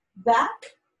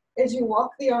back as you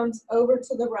walk the arms over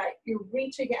to the right. You're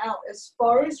reaching out as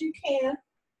far as you can,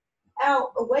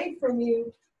 out away from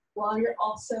you, while you're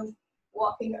also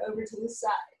walking over to the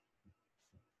side.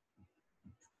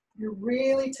 You're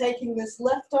really taking this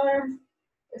left arm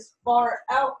as far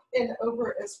out and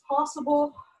over as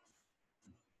possible,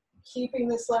 keeping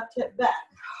this left hip back.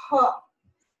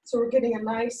 So we're getting a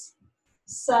nice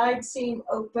side seam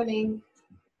opening.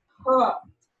 Move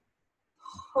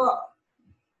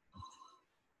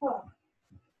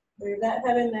that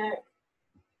head and neck.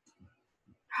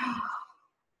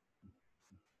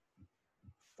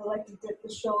 I like to dip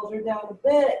the shoulder down a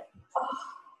bit.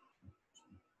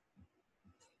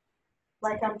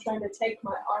 Like I'm trying to take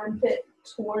my armpit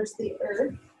towards the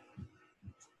earth.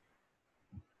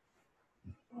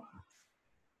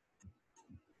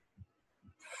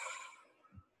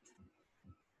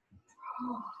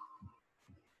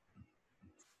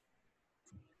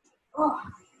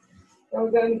 Now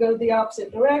we're going to go the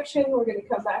opposite direction. We're going to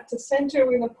come back to center.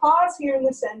 We're going to pause here in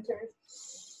the center.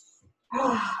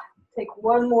 Take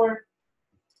one more.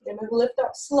 You're going to lift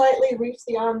up slightly, reach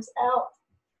the arms out,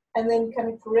 and then kind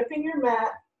of gripping your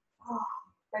mat.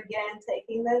 Again,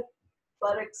 taking the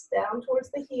buttocks down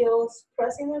towards the heels,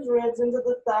 pressing those ribs into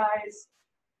the thighs.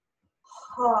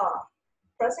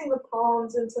 Pressing the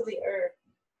palms into the earth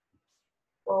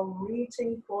while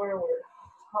reaching forward.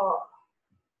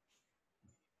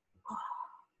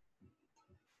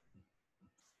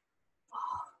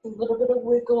 A little bit of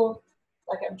wiggle,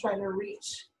 like I'm trying to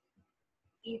reach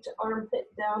each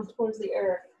armpit down towards the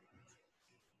earth.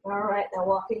 All right, now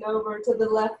walking over to the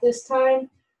left this time,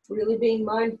 really being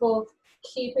mindful,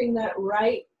 keeping that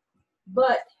right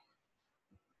butt,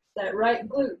 that right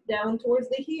glute down towards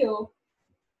the heel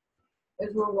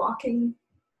as we're walking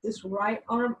this right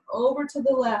arm over to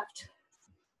the left.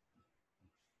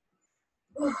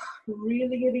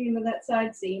 Really getting into that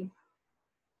side seam.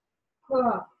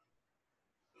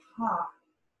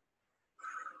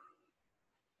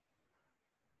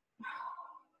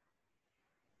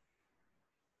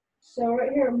 So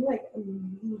right here, I'm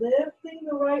lifting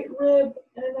the right rib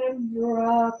and I'm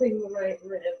dropping the right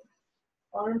rib.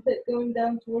 Armpit going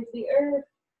down towards the earth.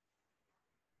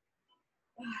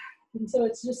 And so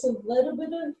it's just a little bit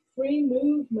of free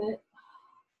movement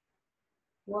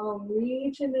while I'm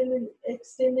reaching and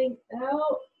extending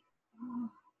out.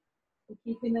 And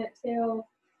keeping that tail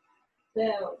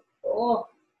down.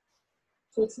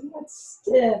 So it's not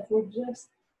stiff, we're just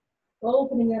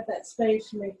opening up that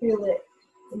space. You may feel it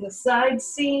in the side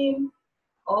seam,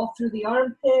 all through the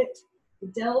armpit, the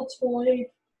deltoid,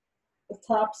 the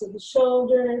tops of the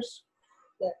shoulders,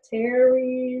 that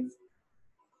teres.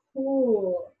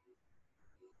 Cool.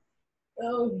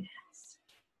 Oh, yes.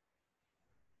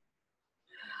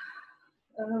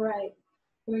 All right.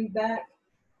 Coming back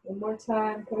one more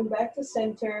time, coming back to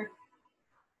center.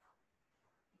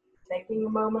 Taking a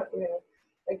moment, we're going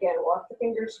to, again, walk the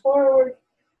fingers forward,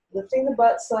 lifting the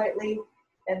butt slightly,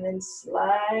 and then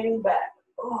sliding back.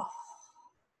 Oh.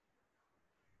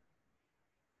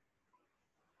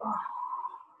 Oh.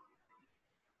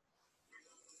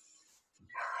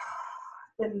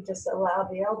 Then just allow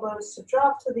the elbows to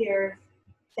drop to the earth.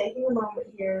 Taking a moment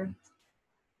here.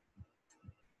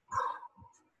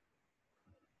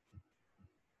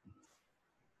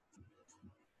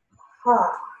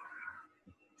 Ha.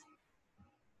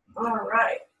 All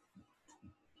right.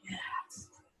 Yes.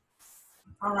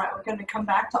 All right, we're going to come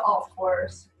back to all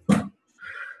fours. We're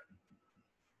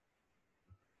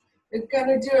going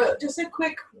to do just a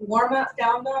quick warm up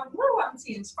down dog. Woo, I'm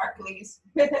seeing sparklies.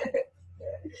 Yay.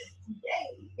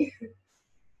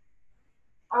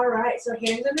 All right, so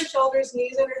hands under shoulders,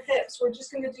 knees under hips. We're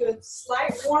just going to do a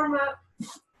slight warm up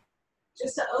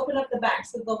just to open up the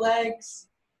backs of the legs.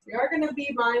 We are going to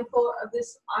be mindful of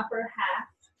this upper half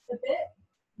a bit.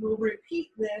 We'll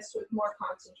repeat this with more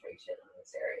concentration on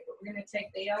this area, but we're going to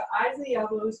take the eyes of the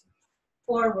elbows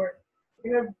forward.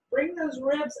 We're going to bring those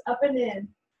ribs up and in,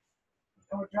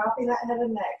 and we're dropping that head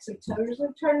and neck. So toes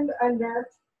are turned under.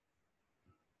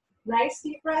 Nice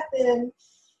deep breath in.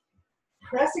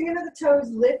 Pressing into the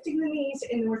toes, lifting the knees,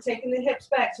 and we're taking the hips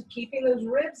back. So keeping those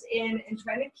ribs in and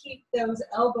trying to keep those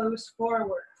elbows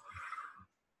forward.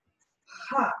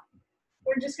 Ha.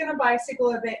 We're just going to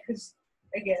bicycle a bit because,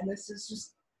 again, this is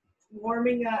just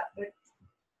warming up, but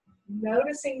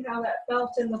noticing how that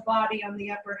felt in the body on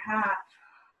the upper half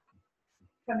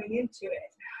coming into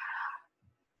it.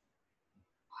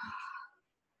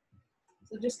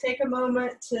 So just take a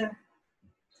moment to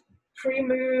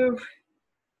pre-move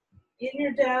in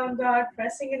your down dog,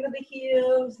 pressing into the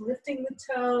heels, lifting the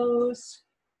toes,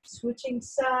 switching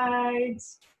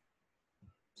sides,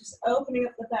 just opening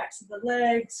up the backs of the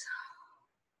legs.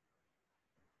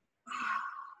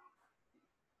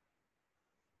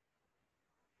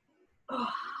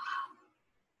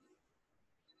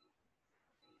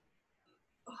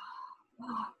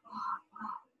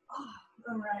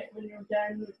 All right, when you're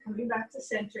done with coming back to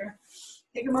center,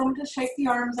 take a moment to shake the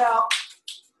arms out.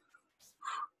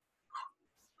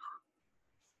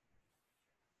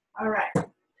 All right,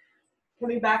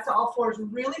 coming back to all fours,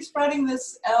 really spreading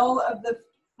this L of the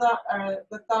thumb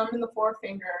and the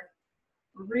forefinger,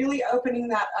 really opening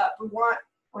that up. We want,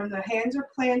 when the hands are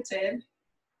planted,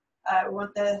 we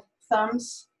want the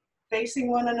thumbs facing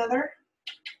one another.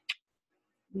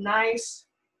 Nice,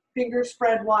 fingers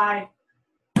spread wide.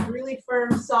 Really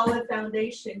firm, solid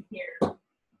foundation here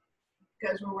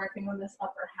because we're working on this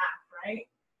upper half, right?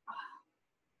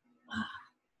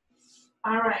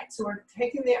 All right, so we're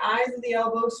taking the eyes and the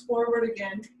elbows forward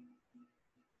again.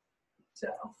 So,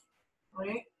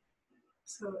 right?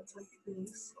 So it's like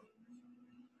this.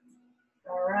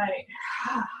 All right.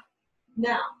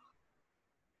 Now,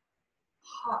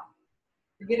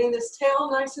 we're getting this tail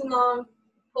nice and long,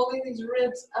 pulling these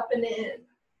ribs up and in.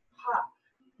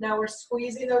 Now we're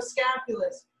squeezing those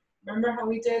scapulas. Remember how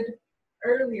we did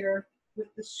earlier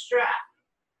with the strap.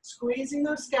 Squeezing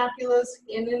those scapulas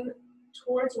in and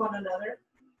towards one another.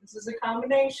 This is a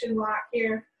combination lock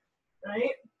here,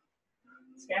 right?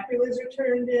 Scapulas are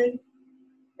turned in,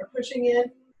 or pushing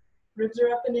in, ribs are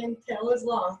up and in, tail is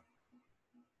long.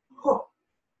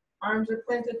 Arms are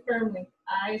planted firmly,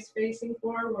 eyes facing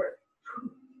forward.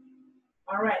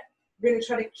 All right, we're gonna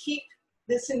try to keep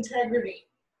this integrity.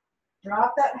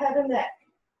 Drop that head and neck.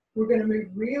 We're gonna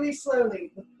move really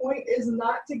slowly. The point is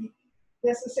not to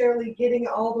necessarily getting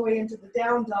all the way into the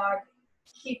down dog,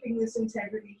 keeping this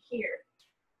integrity here,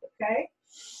 okay?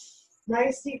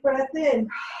 Nice deep breath in,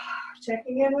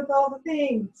 checking in with all the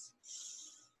things.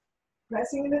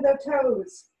 Pressing into the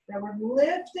toes. Now we're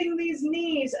lifting these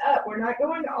knees up. We're not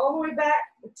going all the way back.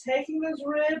 We're taking those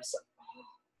ribs,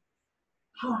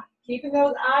 keeping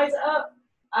those eyes up,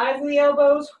 eyes and the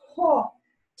elbows,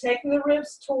 taking the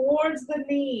ribs towards the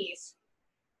knees.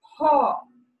 Drop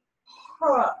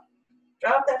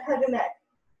that head and neck.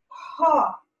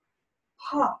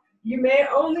 You may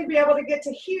only be able to get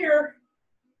to here.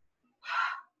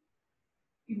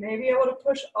 You may be able to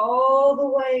push all the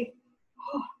way.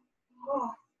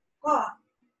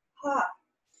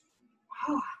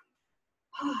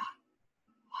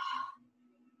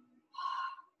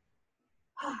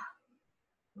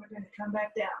 We're going to come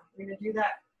back down. We're going to do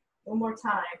that one more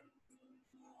time.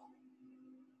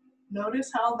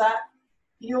 Notice how that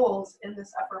feels in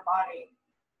this upper body.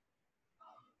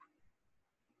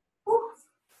 Whew.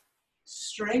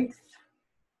 Strength,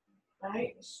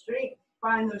 right? Strength.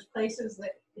 Find those places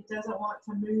that it doesn't want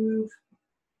to move.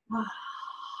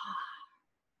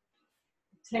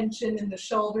 Tension in the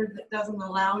shoulder that doesn't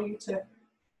allow you to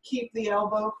keep the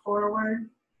elbow forward.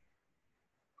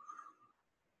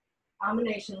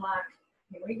 Combination lock.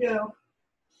 Here we go.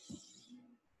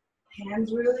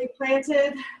 Hands really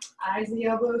planted. Eyes the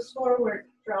elbows forward.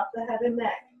 Drop the head and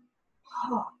neck.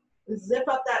 Zip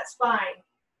up that spine.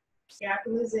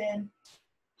 Scapula's in.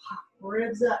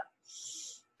 Ribs up.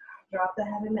 Drop the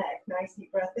head and neck. Nice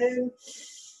deep breath in.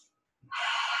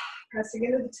 Pressing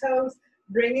into the toes.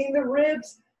 Bringing the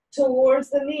ribs towards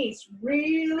the knees.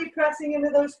 Really pressing into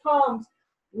those palms.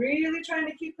 Really trying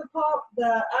to keep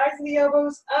the eyes and the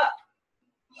elbows up.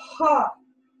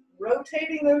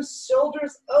 Rotating those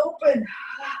shoulders open.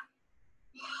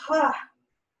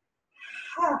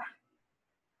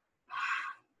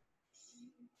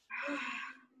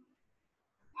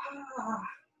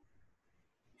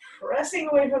 Pressing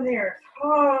away from the earth.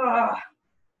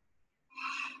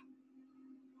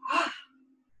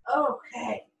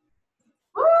 Okay.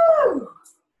 Woo!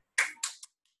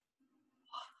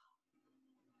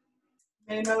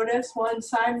 May notice one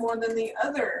side more than the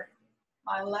other.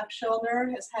 My left shoulder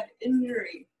has had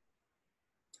injury.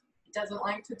 It doesn't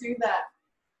like to do that.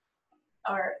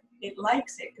 Or it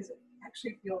likes it because it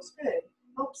actually feels good.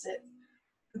 Helps it.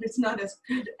 But it's not as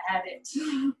good at it.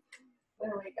 There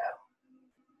we go.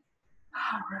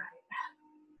 All right.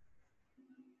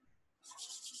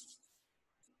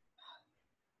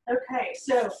 Okay,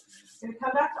 so I'm going to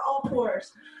come back to all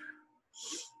fours.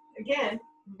 Again,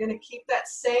 I'm going to keep that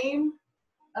same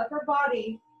upper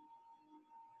body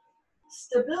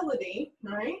stability,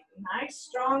 right? Nice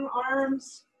strong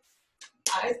arms,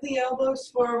 eyes the elbows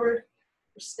forward.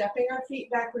 We're stepping our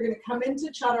feet back. We're going to come into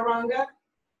Chaturanga,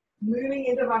 moving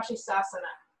into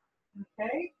Vashisthasana.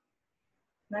 Okay?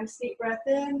 Nice deep breath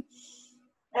in.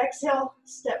 Exhale,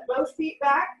 step both feet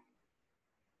back.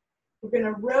 We're going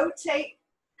to rotate,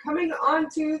 coming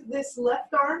onto this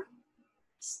left arm,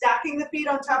 stacking the feet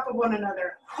on top of one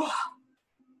another.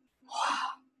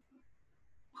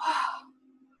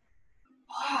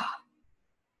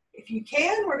 If you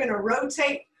can, we're going to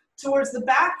rotate towards the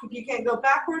back. If you can't go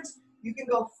backwards, you can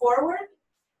go forward.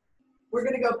 We're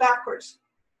going to go backwards,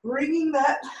 bringing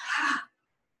that.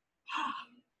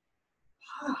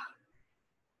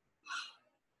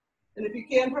 And if you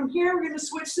can from here, we're going to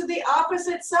switch to the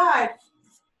opposite side.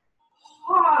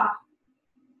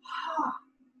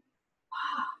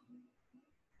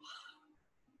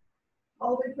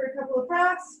 Hold it for a couple of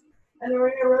breaths, and then we're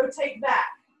going to rotate back.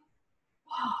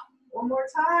 One more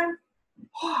time.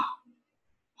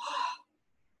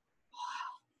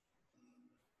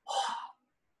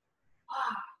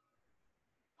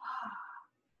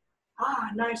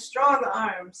 Nice strong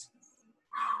arms.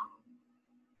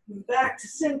 And back to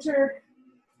center,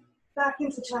 back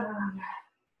into Chaturanga.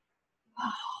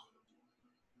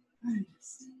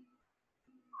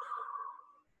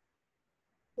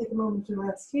 Take a moment to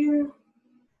rest here.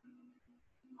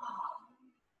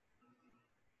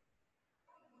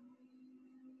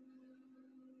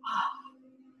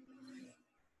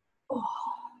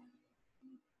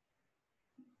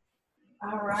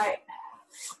 All right.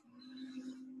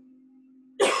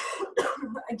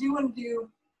 I do want to do,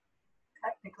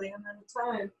 technically I'm out of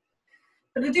time,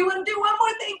 but I do want to do one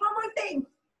more thing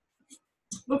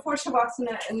before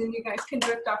Shavasana, and then you guys can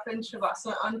drift off in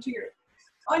Shavasana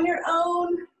on your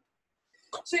own.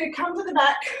 So you come to the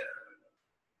back.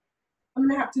 I'm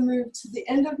gonna have to move to the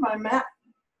end of my mat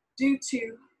due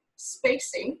to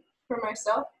spacing for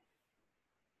myself.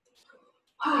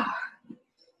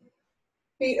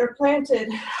 Feet are planted.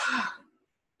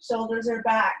 Shoulders are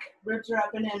back, ribs are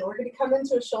up and in. We're going to come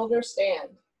into a shoulder stand.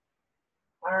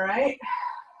 All right.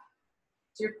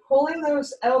 So you're pulling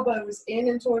those elbows in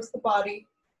and towards the body.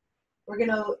 We're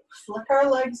going to flick our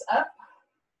legs up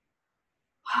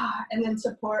and then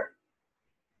support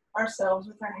ourselves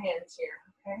with our hands here,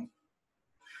 okay?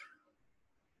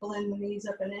 Pulling the knees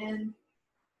up and in.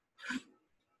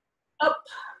 Up.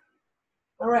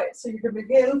 All right, so you're going to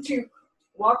begin to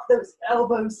walk those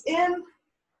elbows in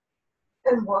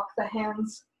and walk the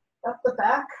hands up the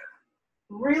back.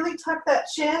 Really tuck that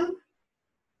chin.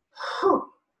 Tuck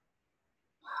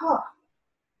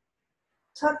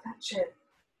that chin.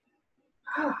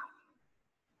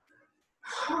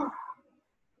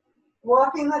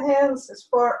 Walking the hands as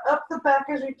far up the back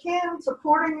as you can,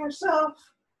 supporting yourself.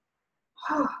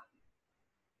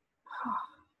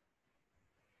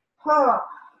 Ah,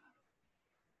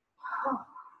 ah.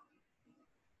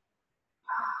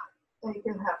 And you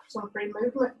can have some free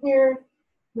movement here,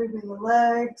 moving the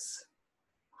legs,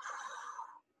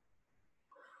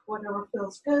 whatever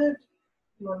feels good.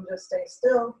 You want to just stay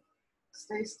still,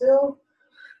 stay still.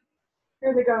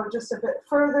 You're going to go just a bit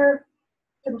further.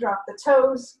 You can drop the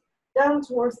toes down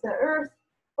towards the earth,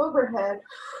 overhead,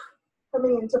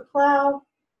 coming into plow.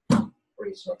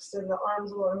 Reach and extend the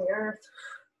arms along the earth.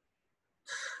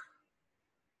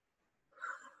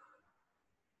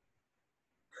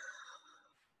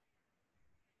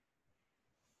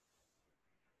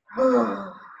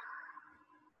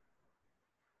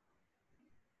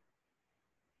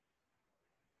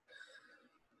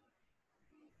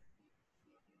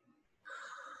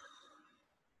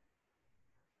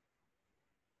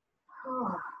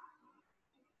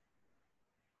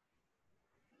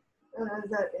 And as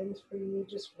that ends for you,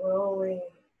 just rolling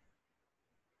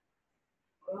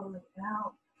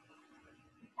out.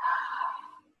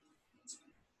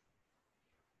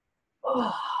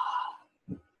 Oh.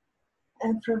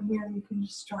 And from here, you can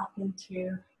just drop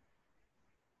into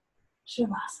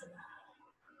Shavasana.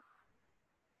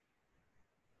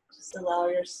 Just allow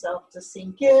yourself to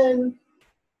sink in.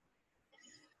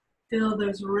 Feel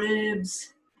those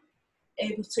ribs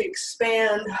able to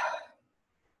expand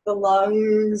the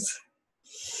lungs.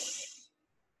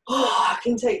 Oh, I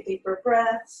can take deeper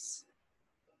breaths.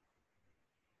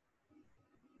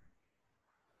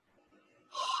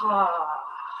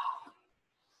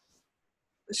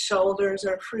 The shoulders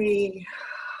are free.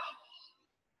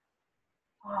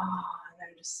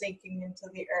 They're just sinking into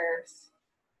the earth.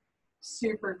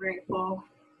 Super grateful.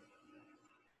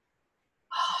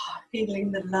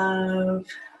 Feeling the love.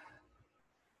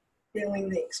 Feeling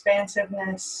the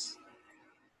expansiveness.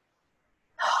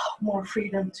 More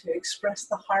freedom to express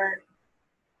the heart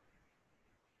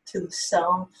to the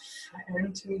self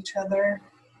and to each other.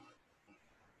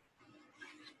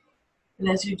 And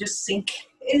as you just sink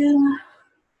in,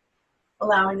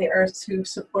 allowing the earth to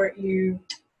support you,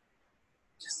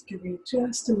 just give you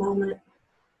just a moment.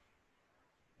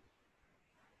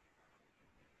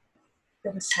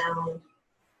 Get a sound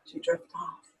to drift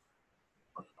off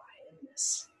of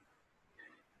quietness.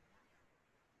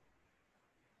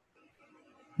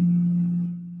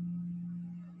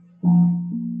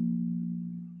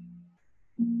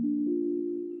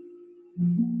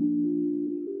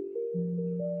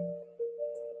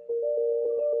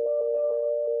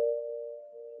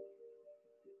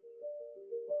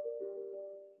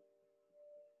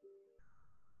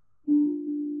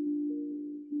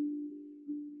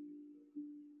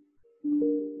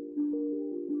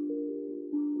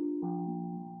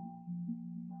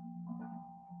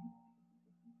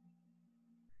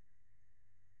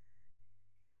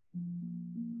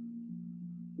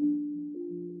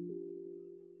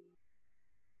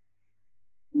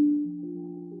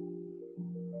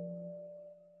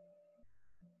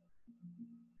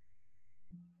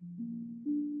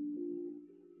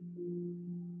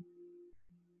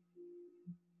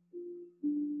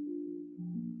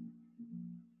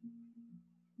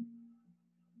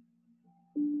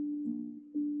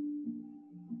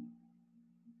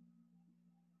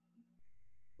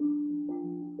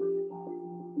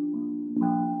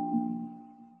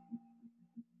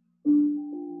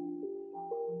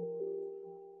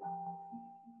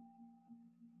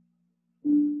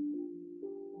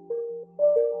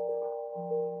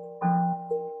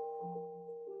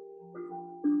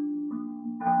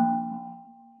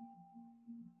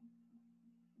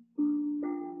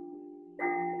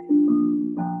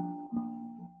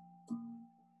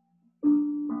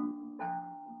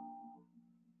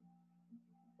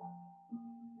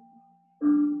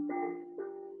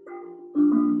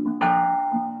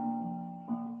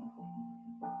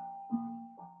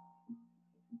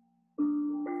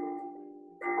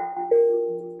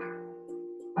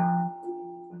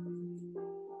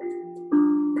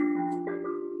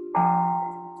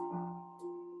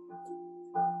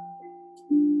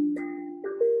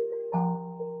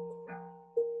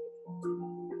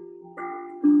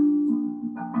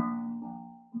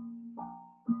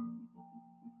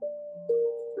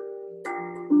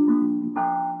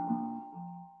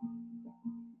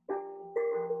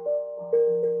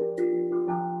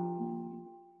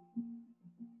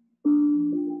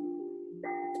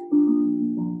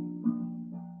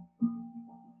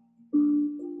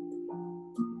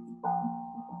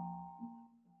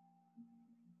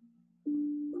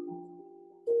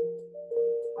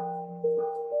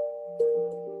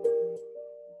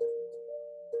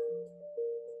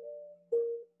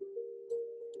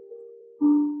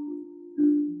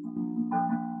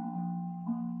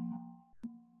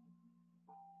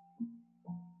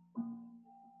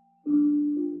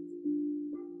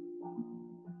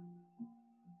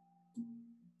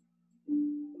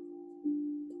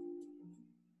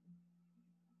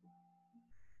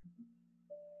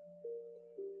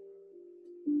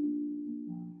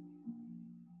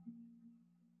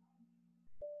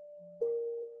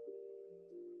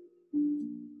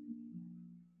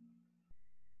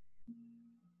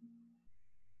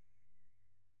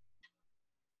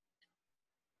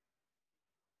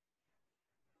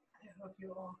 hope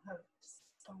you all have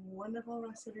a wonderful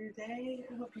rest of your day.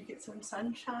 I hope you get some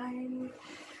sunshine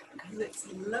because it's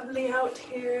lovely out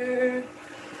here.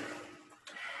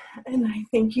 And I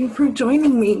thank you for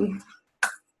joining me.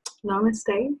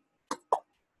 Namaste.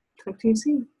 Talk to you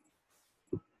soon.